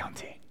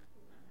accounting.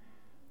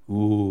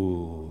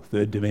 Ooh,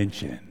 third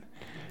dimension.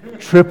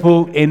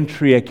 Triple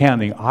entry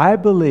accounting. I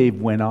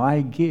believe when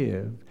I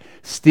give,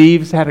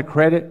 Steve's had a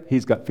credit.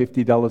 He's got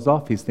 $50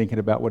 off. He's thinking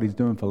about what he's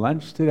doing for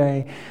lunch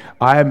today.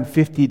 I'm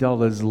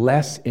 $50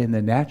 less in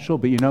the natural,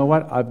 but you know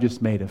what? I've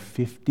just made a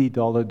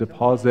 $50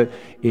 deposit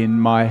in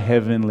my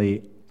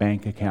heavenly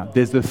bank account.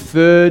 There's a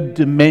third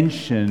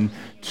dimension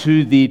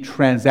to the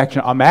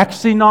transaction. I'm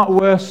actually not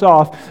worse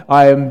off.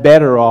 I am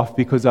better off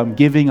because I'm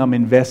giving, I'm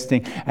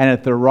investing, and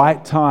at the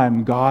right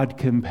time, God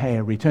can pay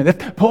a return.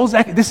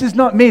 This is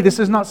not me. This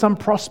is not some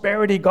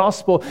prosperity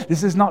gospel.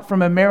 This is not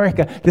from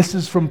America. This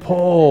is from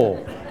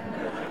Paul.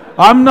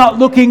 I'm not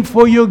looking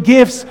for your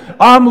gifts.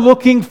 I'm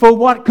looking for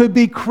what could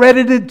be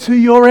credited to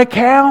your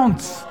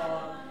account.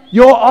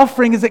 Your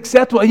offering is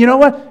acceptable. And you know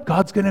what?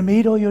 God's going to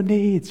meet all your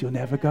needs. You'll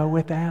never go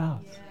without.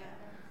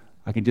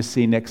 I can just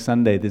see next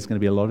Sunday there's going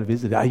to be a lot of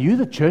visitors. Are you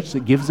the church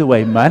that gives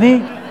away money?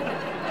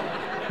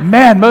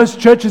 Man, most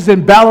churches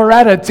in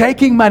Ballarat are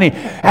taking money.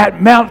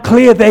 At Mount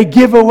Clear, they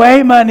give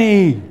away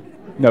money.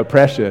 No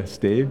pressure,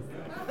 Steve.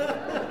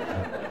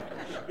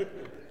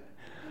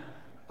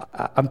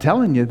 I'm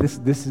telling you, this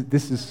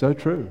is so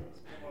true.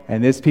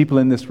 And there's people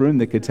in this room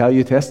that could tell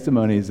you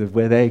testimonies of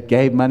where they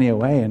gave money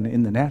away, and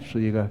in the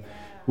natural you go,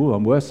 ooh,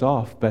 I'm worse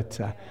off, but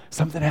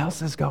something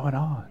else is going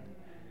on.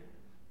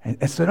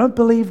 And so don't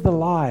believe the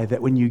lie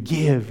that when you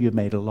give, you've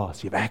made a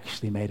loss. You've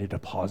actually made a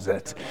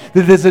deposit.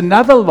 There's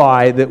another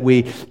lie that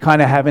we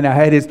kind of have in our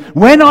head is,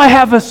 when I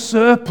have a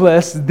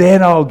surplus,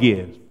 then I'll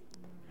give.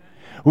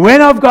 When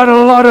I've got a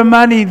lot of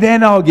money,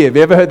 then I'll give.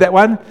 You ever heard that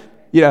one?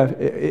 You know,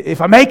 if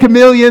I make $1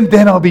 million,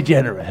 then I'll be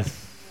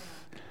generous.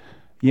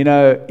 You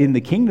know, in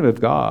the kingdom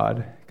of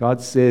God, God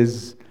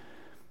says,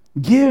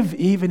 give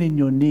even in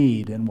your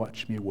need and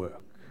watch me work.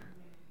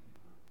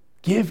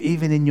 Give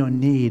even in your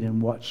need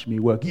and watch me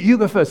work. You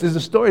go first. There's a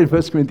story in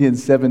 1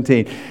 Corinthians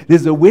 17.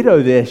 There's a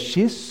widow there.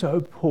 She's so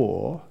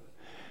poor.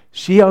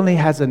 She only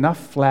has enough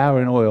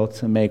flour and oil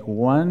to make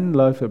one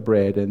loaf of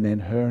bread, and then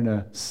her and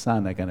her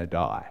son are going to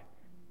die.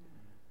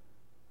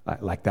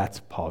 Like that's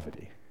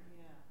poverty.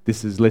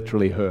 This is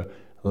literally her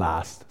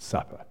last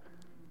supper.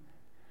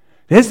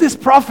 There's this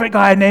prophet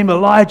guy named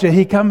Elijah.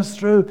 He comes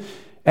through.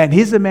 And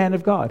he's a man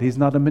of God. He's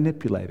not a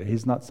manipulator.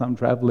 He's not some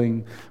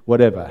traveling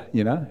whatever,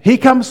 you know. He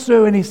comes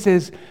through and he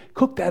says,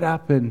 cook that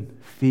up and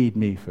feed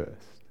me first.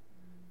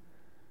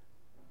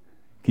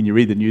 Can you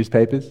read the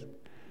newspapers?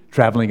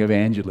 Traveling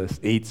evangelist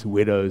eats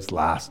widow's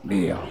last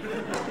meal.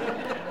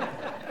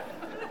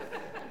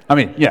 I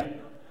mean, yeah.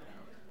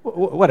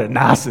 What a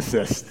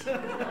narcissist.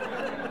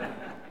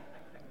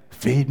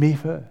 Feed me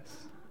first.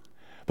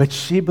 But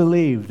she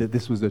believed that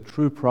this was a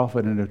true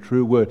prophet and a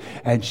true word.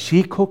 And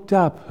she cooked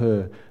up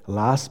her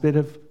last bit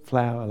of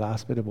flour,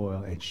 last bit of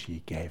oil, and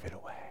she gave it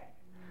away.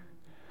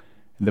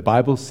 And the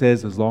Bible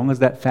says as long as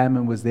that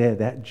famine was there,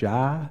 that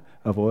jar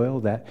of oil,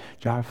 that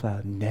jar of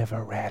flour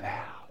never ran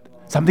out.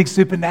 Something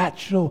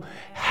supernatural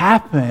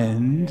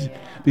happened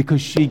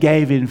because she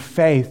gave in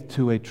faith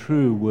to a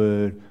true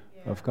word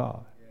of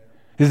God.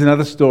 Here's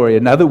another story,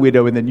 another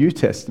widow in the New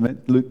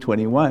Testament, Luke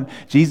 21.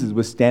 Jesus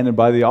was standing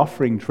by the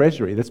offering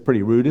treasury. That's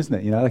pretty rude, isn't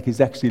it? Like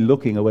he's actually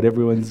looking at what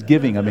everyone's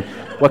giving. I mean,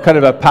 what kind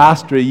of a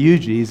pastor are you,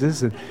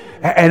 Jesus?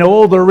 And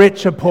all the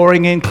rich are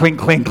pouring in, clink,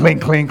 clink,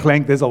 clink, clink,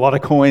 clink. There's a lot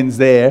of coins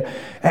there.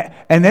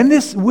 And then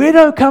this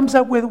widow comes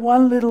up with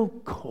one little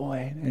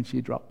coin and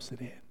she drops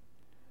it in.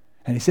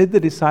 And he said to the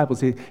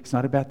disciples, it's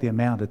not about the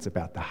amount, it's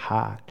about the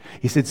heart.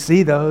 He said,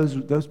 see,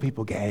 those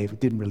people gave,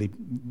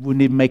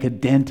 wouldn't even make a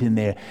dent in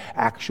their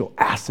actual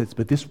assets,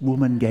 but this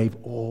woman gave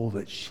all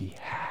that she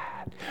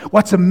had.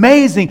 What's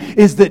amazing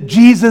is that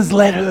Jesus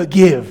let her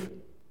give.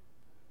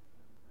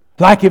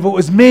 Like if it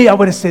was me, I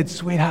would have said,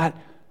 sweetheart,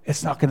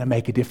 it's not going to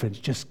make a difference,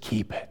 just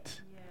keep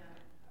it. Yeah.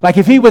 Like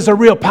if he was a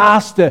real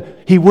pastor,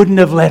 he wouldn't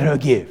have let her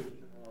give.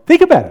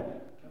 Think about it.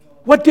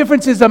 What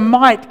difference is a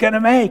mite going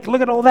to make? Look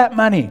at all that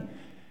money.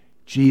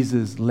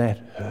 Jesus let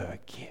her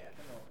give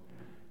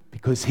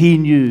because he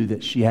knew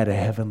that she had a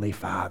heavenly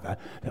Father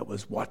that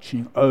was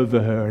watching over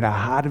her, and her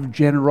heart of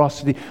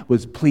generosity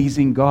was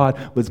pleasing God,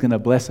 was going to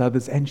bless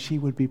others, and she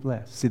would be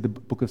blessed. See, the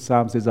book of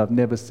Psalms says, I've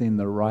never seen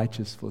the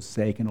righteous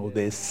forsaken or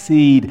their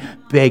seed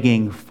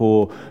begging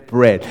for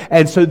bread.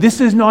 And so this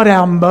is not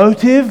our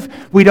motive.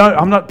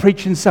 I'm not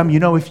preaching some,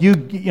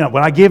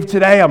 when I give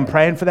today, I'm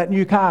praying for that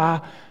new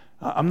car.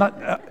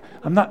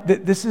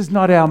 This is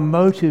not our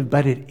motive,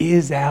 but it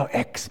is our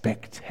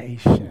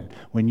expectation.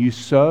 When you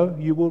sow,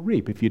 you will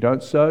reap. If you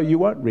don't sow, you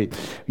won't reap.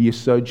 You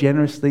sow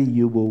generously,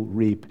 you will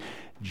reap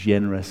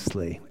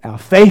generously. Our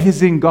faith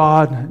is in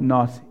God,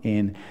 not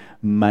in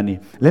money.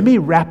 Let me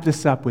wrap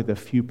this up with a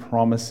few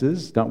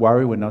promises. Don't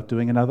worry, we're not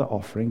doing another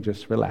offering.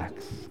 Just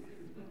relax.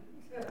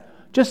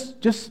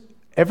 Just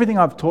everything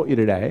I've taught you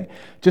today,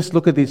 just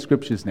look at these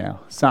scriptures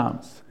now.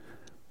 Psalms.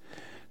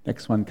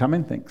 Next one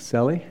coming. Thanks,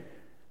 Sally.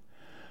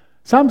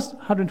 Psalms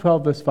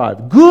 112 verse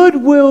 5. Good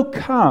will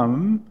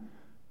come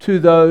to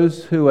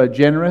those who are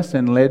generous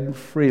and led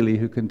freely,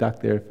 who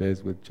conduct their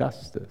affairs with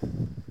justice.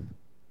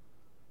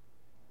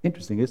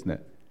 Interesting, isn't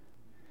it?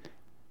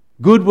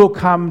 Good will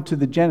come to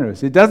the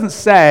generous. It doesn't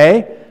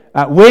say,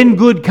 when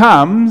good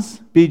comes,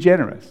 be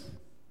generous.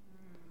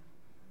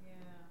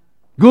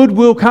 Good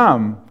will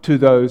come to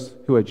those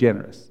who are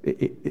generous.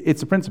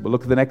 It's a principle.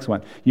 Look at the next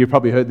one. You've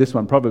probably heard this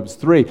one, Proverbs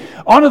 3.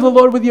 Honor the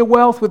Lord with your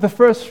wealth, with the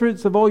first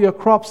fruits of all your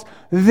crops.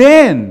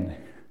 Then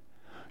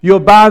your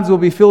barns will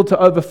be filled to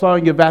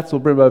overflowing, your vats will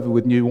brim over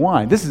with new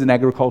wine. This is an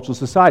agricultural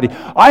society.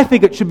 I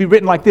think it should be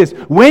written like this.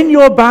 When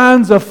your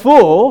barns are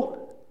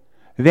full,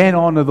 then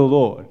honor the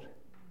Lord.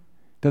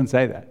 It doesn't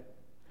say that.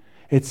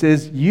 It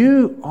says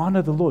you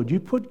honor the Lord. You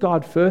put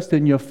God first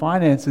in your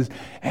finances,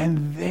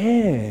 and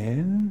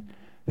then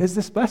there's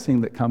this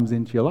blessing that comes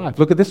into your life.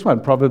 Look at this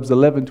one, Proverbs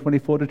 11,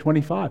 24 to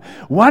 25.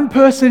 One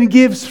person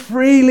gives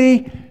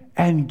freely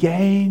and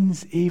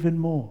gains even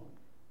more.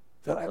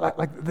 So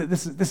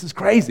this is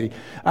crazy.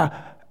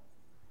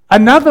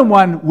 Another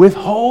one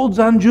withholds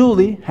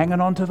unduly,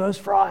 hanging on to those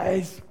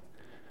fries,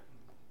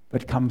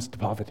 but comes to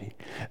poverty.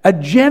 A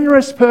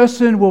generous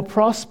person will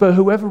prosper.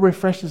 Whoever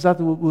refreshes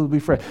others will be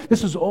fresh.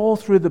 This is all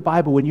through the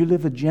Bible. When you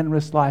live a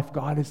generous life,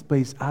 God is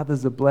pleased,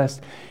 others are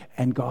blessed,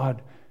 and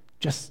God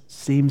just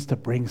seems to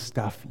bring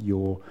stuff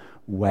your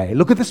way.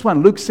 Look at this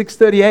one, Luke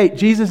 6:38.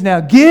 Jesus now,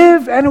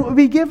 give and it will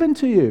be given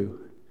to you.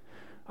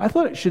 I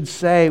thought it should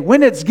say,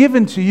 when it's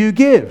given to you,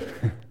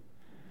 give.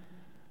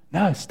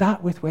 No,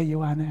 start with where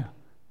you are now.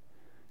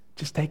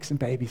 Just take some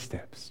baby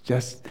steps.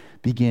 Just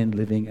begin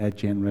living a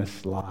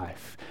generous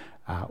life.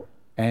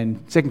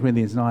 And 2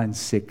 Corinthians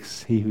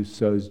 9:6, he who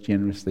sows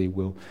generously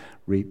will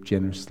reap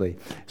generously.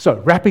 So,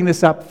 wrapping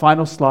this up,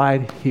 final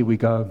slide, here we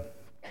go.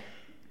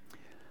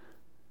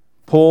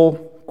 Paul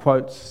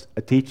quotes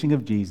a teaching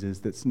of Jesus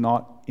that's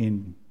not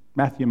in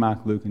Matthew, Mark,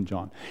 Luke, and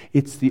John.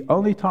 It's the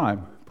only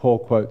time Paul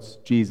quotes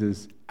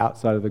Jesus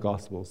outside of the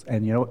Gospels.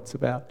 And you know what it's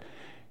about?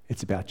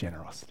 It's about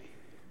generosity.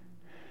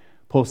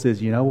 Paul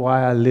says, you know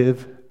why I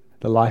live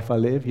the life I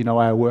live? You know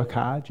why I work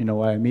hard? You know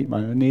why I meet my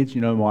own needs?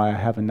 You know why I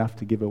have enough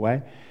to give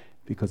away?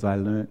 Because I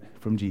learned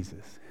from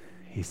Jesus.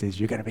 He says,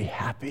 you're going to be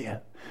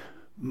happier,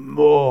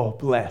 more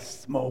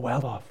blessed, more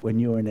well off when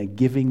you're in a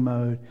giving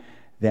mode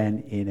than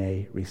in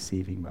a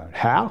receiving mode.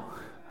 How?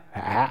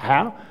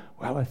 How?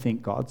 Well, I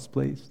think God's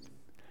pleased.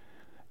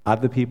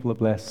 Other people are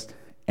blessed.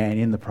 And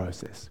in the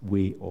process,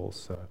 we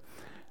also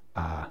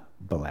are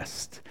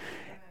blessed.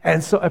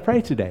 And so I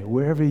pray today,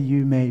 wherever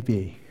you may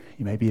be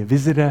a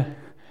visitor,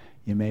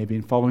 you may have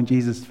been following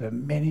Jesus for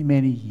many,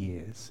 many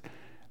years,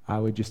 I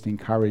would just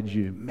encourage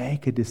you,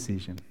 make a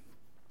decision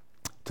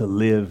to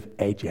live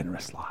a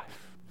generous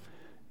life.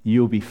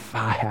 You'll be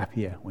far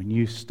happier when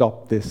you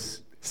stop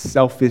this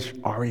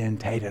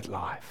selfish-orientated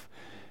life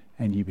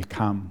and you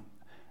become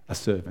a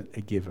servant,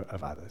 a giver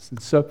of others. And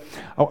so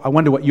I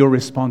wonder what your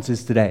response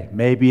is today.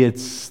 Maybe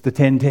it's the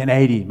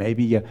 10-10-80.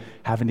 Maybe you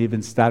haven't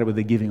even started with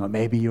the giving, or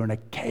maybe you're an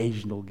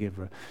occasional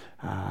giver.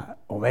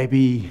 Or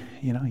maybe,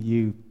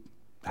 you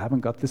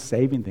haven't got the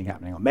saving thing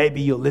happening. Or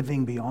maybe you're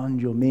living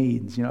beyond your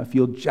means. If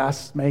you'll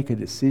just make a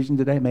decision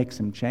today, make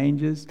some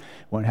changes,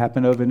 won't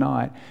happen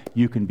overnight,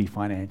 you can be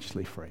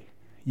financially free.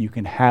 You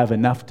can have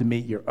enough to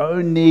meet your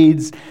own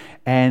needs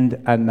and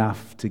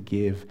enough to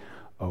give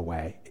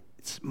away.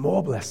 It's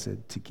more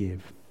blessed to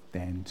give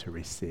than to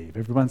receive.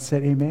 Everyone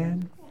said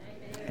amen?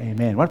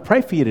 Amen. I want to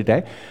pray for you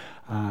today.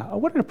 I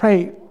wanted to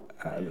pray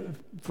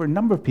for a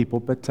number of people,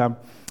 but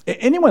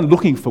anyone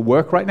looking for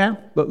work right now?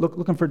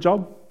 Looking for a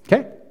job?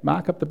 Okay,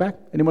 Mark up the back.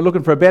 Anyone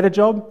looking for a better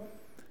job?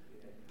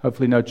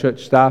 Hopefully no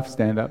church staff.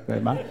 Stand up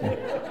there, Mark.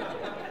 Yeah.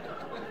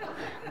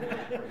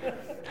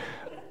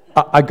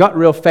 I got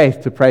real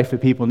faith to pray for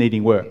people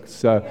needing work.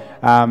 So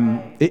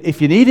if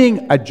you're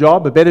needing a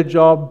job, a better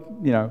job,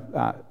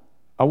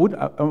 I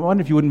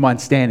wonder if you wouldn't mind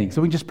standing.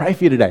 So we can just pray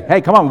for you today. Hey,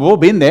 come on, we've all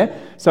been there.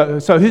 So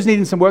who's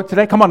needing some work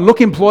today? Come on, look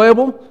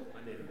employable.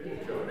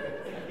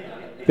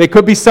 There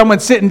could be someone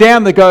sitting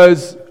down that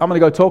goes, I'm going to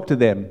go talk to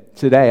them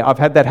today. I've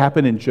had that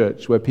happen in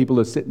church where people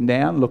are sitting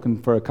down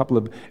looking for a couple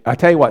of... I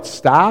tell you what,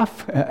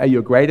 staff are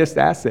your greatest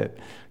asset.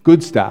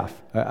 Good staff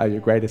are your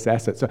greatest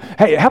asset. So,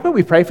 hey, how about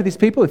we pray for these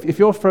people? If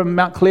you're from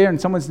Mount Clear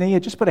and someone's near you,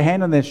 just put a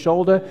hand on their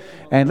shoulder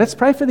and let's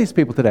pray for these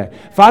people today.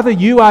 Father,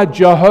 you are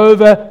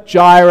Jehovah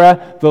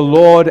Jireh, the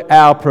Lord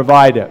our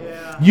provider.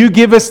 Yeah. You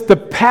give us the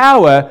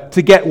power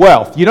to get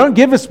wealth. You don't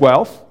give us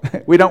wealth.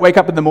 We don't wake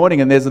up in the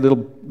morning and there's a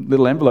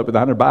little envelope with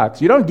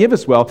 $100. You don't give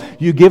us wealth.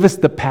 You give us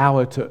the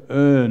power to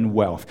earn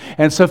wealth.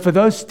 And so for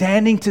those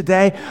standing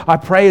today, I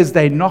pray as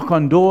they knock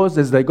on doors,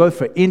 as they go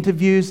for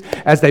interviews,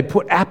 as they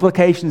put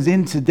applications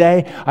in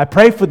today, I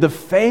pray for the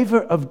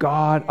favor of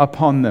God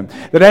upon them.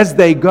 That as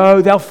they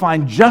go, they'll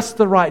find just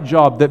the right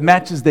job that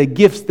matches their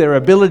gifts, their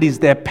abilities,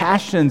 their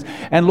passions.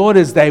 And Lord,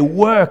 as they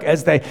work,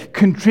 as they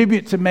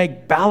contribute to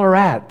make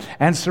Ballarat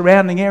and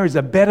surrounding areas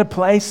a better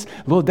place,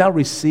 Lord, they'll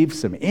receive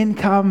some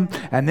income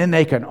and then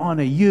they can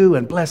honor you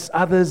and bless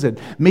others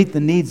and meet the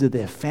needs of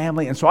their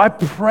family. And so I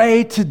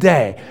pray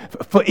today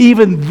for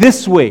even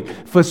this week,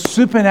 for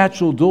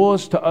supernatural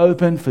doors to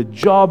open, for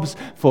jobs,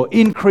 for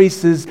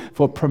increases,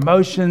 for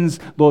promotions,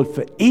 Lord,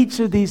 for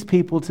each of these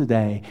people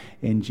today,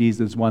 in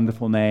Jesus'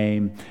 wonderful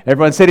name.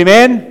 Everyone said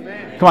amen?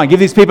 Amen. Come on, give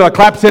these people a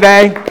clap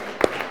today.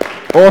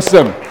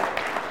 Awesome.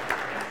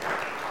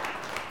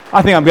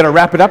 I think I'm going to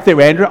wrap it up there,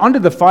 Andrew. On to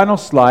the final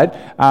slide.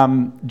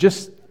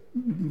 Just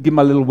give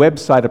my little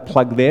website a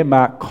plug there,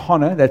 Mark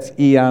Connor, that's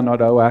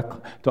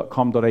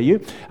er.org.com.au.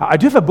 I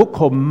do have a book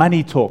called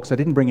Money Talks. I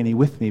didn't bring any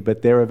with me,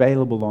 but they're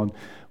available on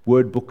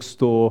Word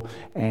Bookstore,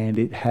 and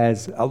it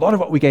has a lot of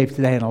what we gave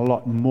today and a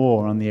lot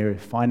more on the area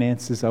of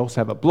finances. I also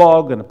have a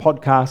blog and a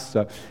podcast,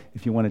 so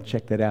if you want to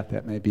check that out,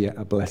 that may be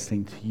a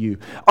blessing to you.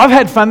 I've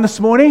had fun this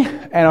morning,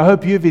 and I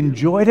hope you've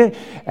enjoyed it,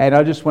 and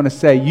I just want to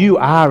say you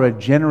are a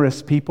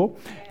generous people,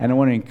 and I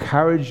want to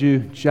encourage you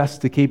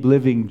just to keep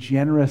living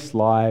generous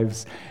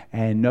lives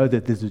and know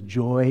that there's a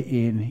joy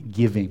in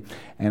giving.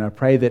 And I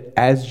pray that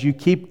as you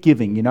keep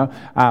giving,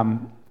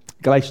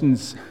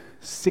 Galatians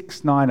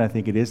 6:9, I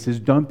think it is, says,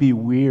 don't be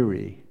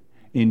weary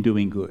in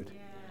doing good.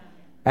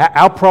 Yeah.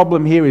 Our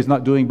problem here is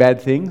not doing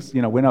bad things.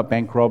 We're not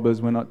bank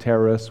robbers, we're not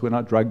terrorists, we're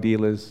not drug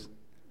dealers,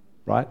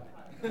 right?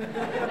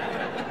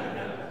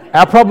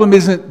 Our problem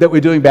isn't that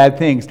we're doing bad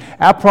things.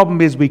 Our problem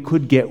is we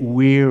could get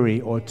weary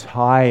or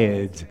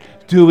tired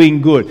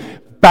doing good.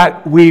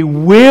 But we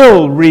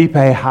will reap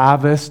a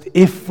harvest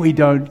if we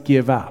don't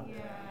give up.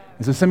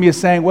 And so some of you are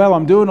saying, well,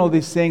 I'm doing all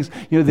these things.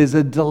 There's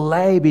a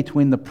delay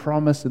between the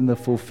promise and the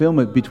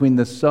fulfillment, between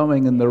the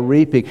sowing and the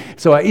reaping.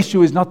 So our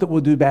issue is not that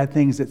we'll do bad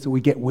things, it's that we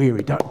get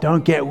weary.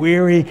 Don't get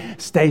weary.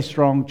 Stay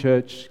strong,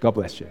 church. God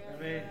bless you.